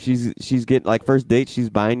 She's getting like first date, she's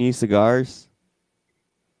buying you cigars.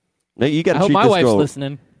 No, you got to I hope treat my this wife's girl.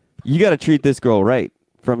 listening. You got to treat this girl right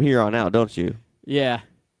from here on out, don't you? Yeah.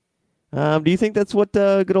 Do you think that's what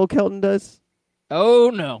good old Kelton does? Oh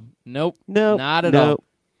no. Nope. No, Not at all.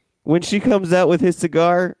 When she comes out with his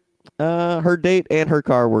cigar, her date and her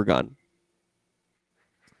car were gone.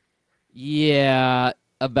 Yeah,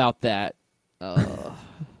 about that.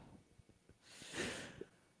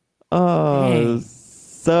 Hey.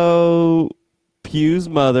 So Pew's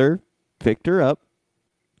mother picked her up.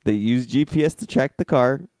 They used GPS to track the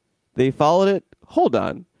car. They followed it. Hold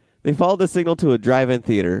on. They followed the signal to a drive-in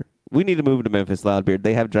theater. We need to move to Memphis, Loudbeard.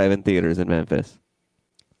 They have drive-in theaters in Memphis.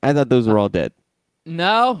 I thought those were all dead.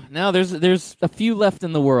 No, there's a few left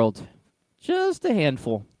in the world. Just a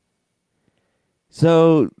handful.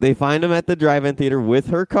 So they find him at the drive-in theater with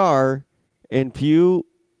her car, and Pew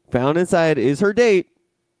found inside is her date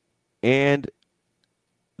and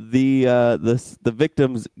the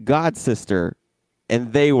victim's god sister,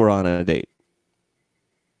 and they were on a date.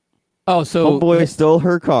 Oh, so homeboy stole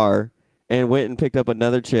her car and went and picked up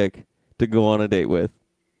another chick to go on a date with.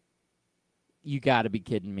 You got to be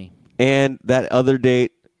kidding me. And that other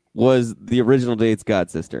date was the original date's god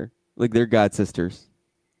sister. Like, they're god sisters.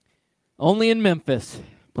 Only in Memphis.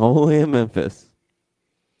 Only in Memphis.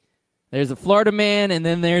 There's a Florida man, and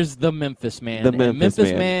then there's the Memphis man. The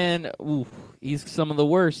Memphis man, ooh, he's some of the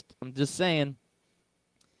worst. I'm just saying.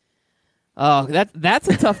 Oh, that's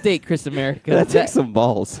a tough date, Chris America. That takes some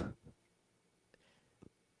balls.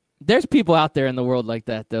 There's people out there in the world like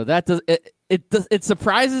that, though. It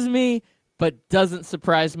surprises me, but doesn't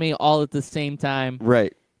surprise me all at the same time.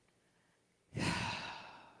 Right. I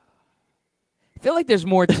feel like there's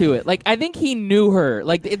more to it. Like, I think he knew her.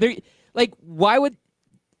 Like, why would?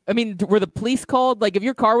 I mean, were the police called? Like, if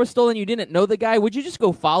your car was stolen, you didn't know the guy, would you just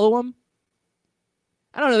go follow him?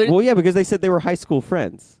 I don't know. Well, yeah, because they said they were high school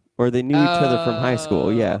friends or they knew each other from high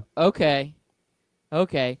school. Yeah. Okay.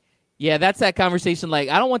 Yeah, that's that conversation. Like,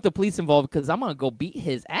 I don't want the police involved because I'm gonna go beat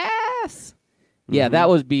his ass. Yeah, that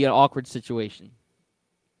would be an awkward situation.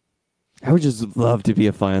 I would just love to be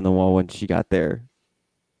a fly on the wall when she got there.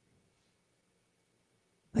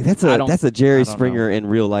 Like that's a Jerry Springer in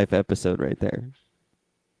real life episode right there.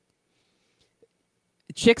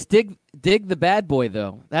 Chicks dig the bad boy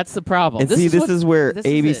though. That's the problem. And this is where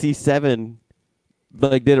ABC 7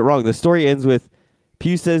 did it wrong. The story ends with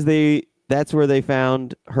Pew says that's where they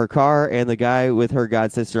found her car and the guy with her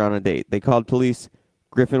god sister on a date. They called police.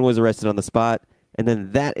 Griffin was arrested on the spot, and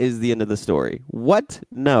then that is the end of the story. What?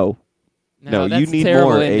 No, you need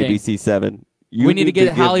more ending. ABC 7. We need to get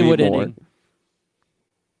a Hollywood ending.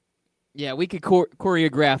 Yeah, we could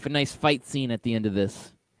choreograph a nice fight scene at the end of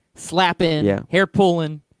this. Slapping, hair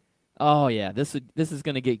pulling. Oh yeah, this is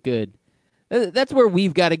gonna get good. That's where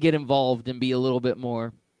we've got to get involved and be a little bit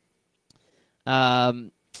more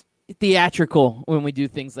theatrical when we do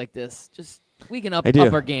things like this. Just we can up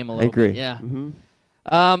our game a little bit. Yeah. Mm-hmm.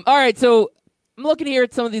 All right, so I'm looking here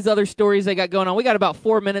at some of these other stories I got going on. We got about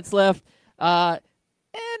 4 minutes left.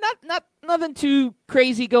 Nothing too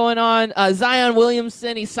crazy going on. Zion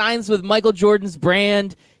Williamson, he signs with Michael Jordan's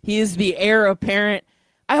brand. He is the heir apparent.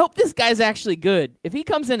 I hope this guy's actually good. If he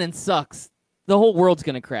comes in and sucks, the whole world's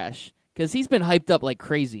going to crash because he's been hyped up like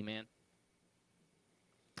crazy, man.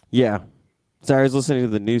 Yeah. Sorry, I was listening to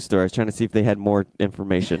the news story. I was trying to see if they had more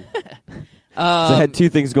information. So I had two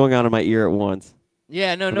things going on in my ear at once.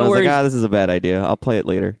 Yeah, no I was worries. like, this is a bad idea. I'll play it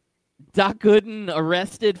later. Doc Gooden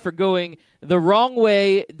arrested for going the wrong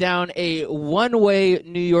way down a one-way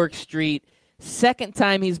New York street. Second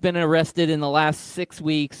time he's been arrested in the last 6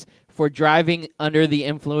 weeks for driving under the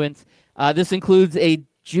influence. This includes a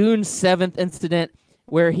June 7th incident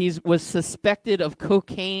where he was suspected of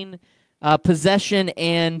cocaine possession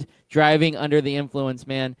and driving under the influence,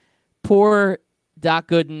 man. Poor Doc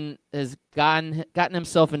Gooden has gotten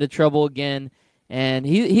himself into trouble again. And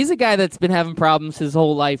he's a guy that's been having problems his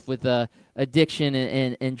whole life with addiction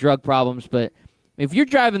and drug problems. But if you're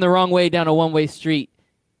driving the wrong way down a one-way street,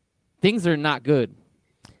 things are not good.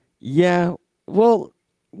 Yeah, well,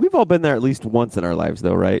 we've all been there at least once in our lives,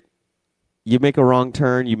 though, right? You make a wrong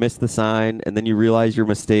turn, you miss the sign, and then you realize your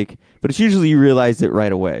mistake. But it's usually you realize it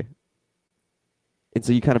right away. And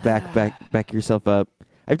so you kind of back yourself up.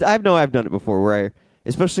 I know I've done it before, where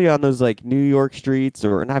especially on those like New York streets,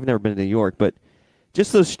 and I've never been to New York, but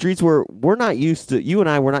just those streets where we're not used to, you and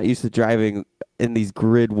I, we're not used to driving in these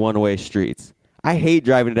grid one-way streets. I hate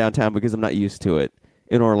driving downtown because I'm not used to it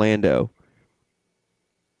in Orlando.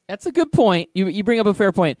 That's a good point. You bring up a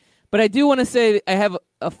fair point. But I do want to say I have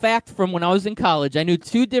a fact from when I was in college. I knew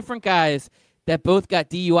two different guys that both got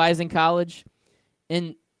DUIs in college.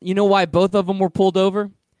 And you know why both of them were pulled over?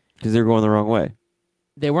 Because they were going the wrong way.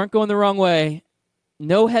 They weren't going the wrong way.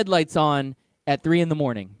 No headlights on at 3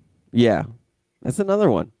 a.m. Yeah. That's another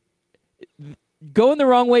one. Going the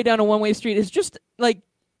wrong way down a one-way street is just like,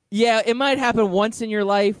 yeah, it might happen once in your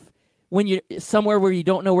life when you're somewhere where you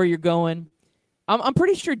don't know where you're going. I'm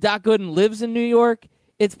pretty sure Doc Gooden lives in New York.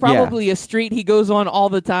 It's probably a street he goes on all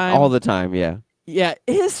the time. All the time, yeah. Yeah,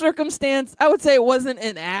 his circumstance, I would say it wasn't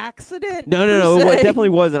an accident. No, it definitely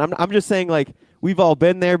wasn't. I'm just saying, like, we've all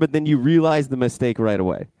been there, but then you realize the mistake right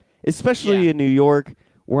away. Especially in New York,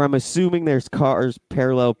 where I'm assuming there's cars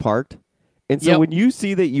parallel parked. And so when you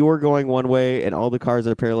see that you're going one way and all the cars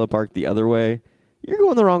are parallel parked the other way, you're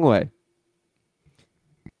going the wrong way.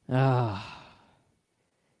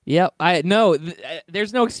 Yep.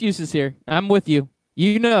 There's no excuses here. I'm with you.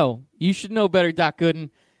 You should know better, Doc Gooden.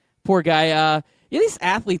 Poor guy. These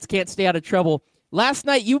athletes can't stay out of trouble. Last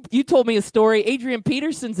night, you told me a story. Adrian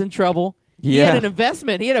Peterson's in trouble. He had an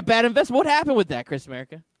investment. He had a bad investment. What happened with that, Chris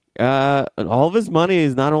America? All of his money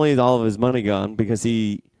is not only is all of his money gone because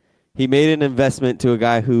he made an investment to a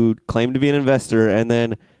guy who claimed to be an investor and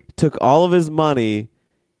then took all of his money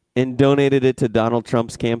and donated it to Donald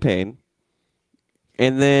Trump's campaign.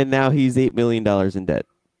 And then now he's $8 million in debt.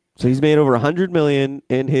 So he's made over $100 million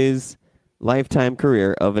in his lifetime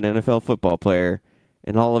career of an NFL football player,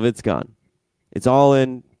 and all of it's gone. It's all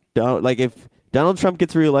in. Like if Donald Trump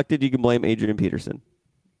gets reelected, you can blame Adrian Peterson.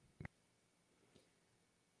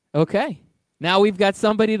 Okay, now we've got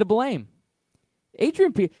somebody to blame.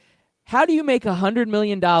 Adrian Peterson. How do you make $100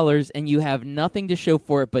 million and you have nothing to show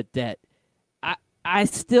for it but debt? I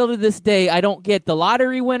still to this day, I don't get the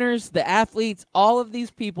lottery winners, the athletes, all of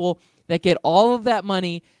these people that get all of that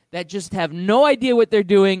money that just have no idea what they're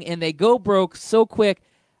doing and they go broke so quick.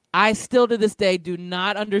 I still to this day do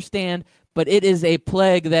not understand, but it is a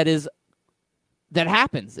plague that is that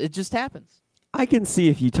happens. It just happens. I can see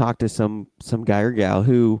if you talk to some guy or gal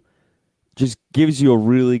who just gives you a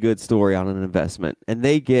really good story on an investment, and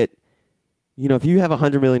they get, if you have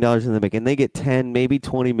 $100 million in the bank and they get 10, maybe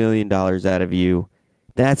 $20 million out of you,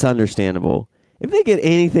 that's understandable. If they get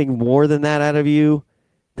anything more than that out of you,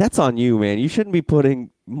 that's on you, man. You shouldn't be putting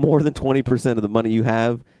more than 20% of the money you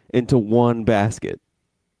have into one basket.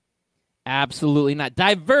 Absolutely not.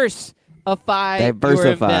 Diversify your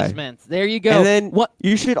investments. There you go. And then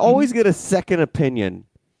you should always get a second opinion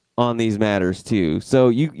on these matters too. So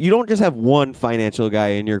you don't just have one financial guy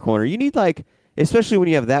in your corner. You need, like, especially when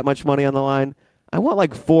you have that much money on the line, I want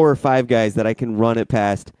like 4 or 5 guys that I can run it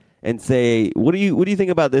past and say, what do you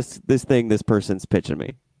think about this thing this person's pitching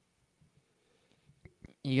me?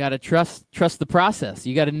 You got to trust the process.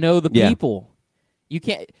 You got to know the people. You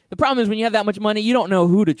can't. The problem is when you have that much money, you don't know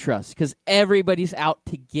who to trust because everybody's out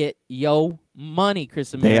to get yo money,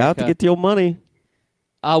 Chris America. They out to get your money.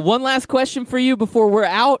 One last question for you before we're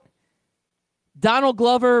out. Donald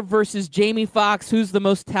Glover versus Jamie Foxx. Who's the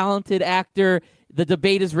most talented actor? The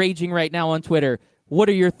debate is raging right now on Twitter. What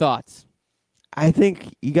are your thoughts? I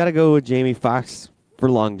think you got to go with Jamie Foxx for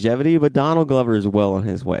longevity, but Donald Glover is well on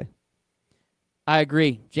his way. I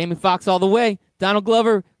agree. Jamie Foxx all the way. Donald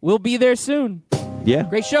Glover will be there soon. Yeah.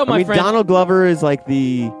 Great show, my friend. Donald Glover is like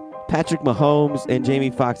the Patrick Mahomes, and Jamie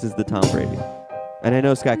Foxx is the Tom Brady. And I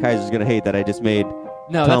know Scott Kaiser's going to hate that I just made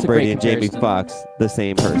Tom Brady and Jamie Foxx the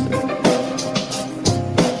same person.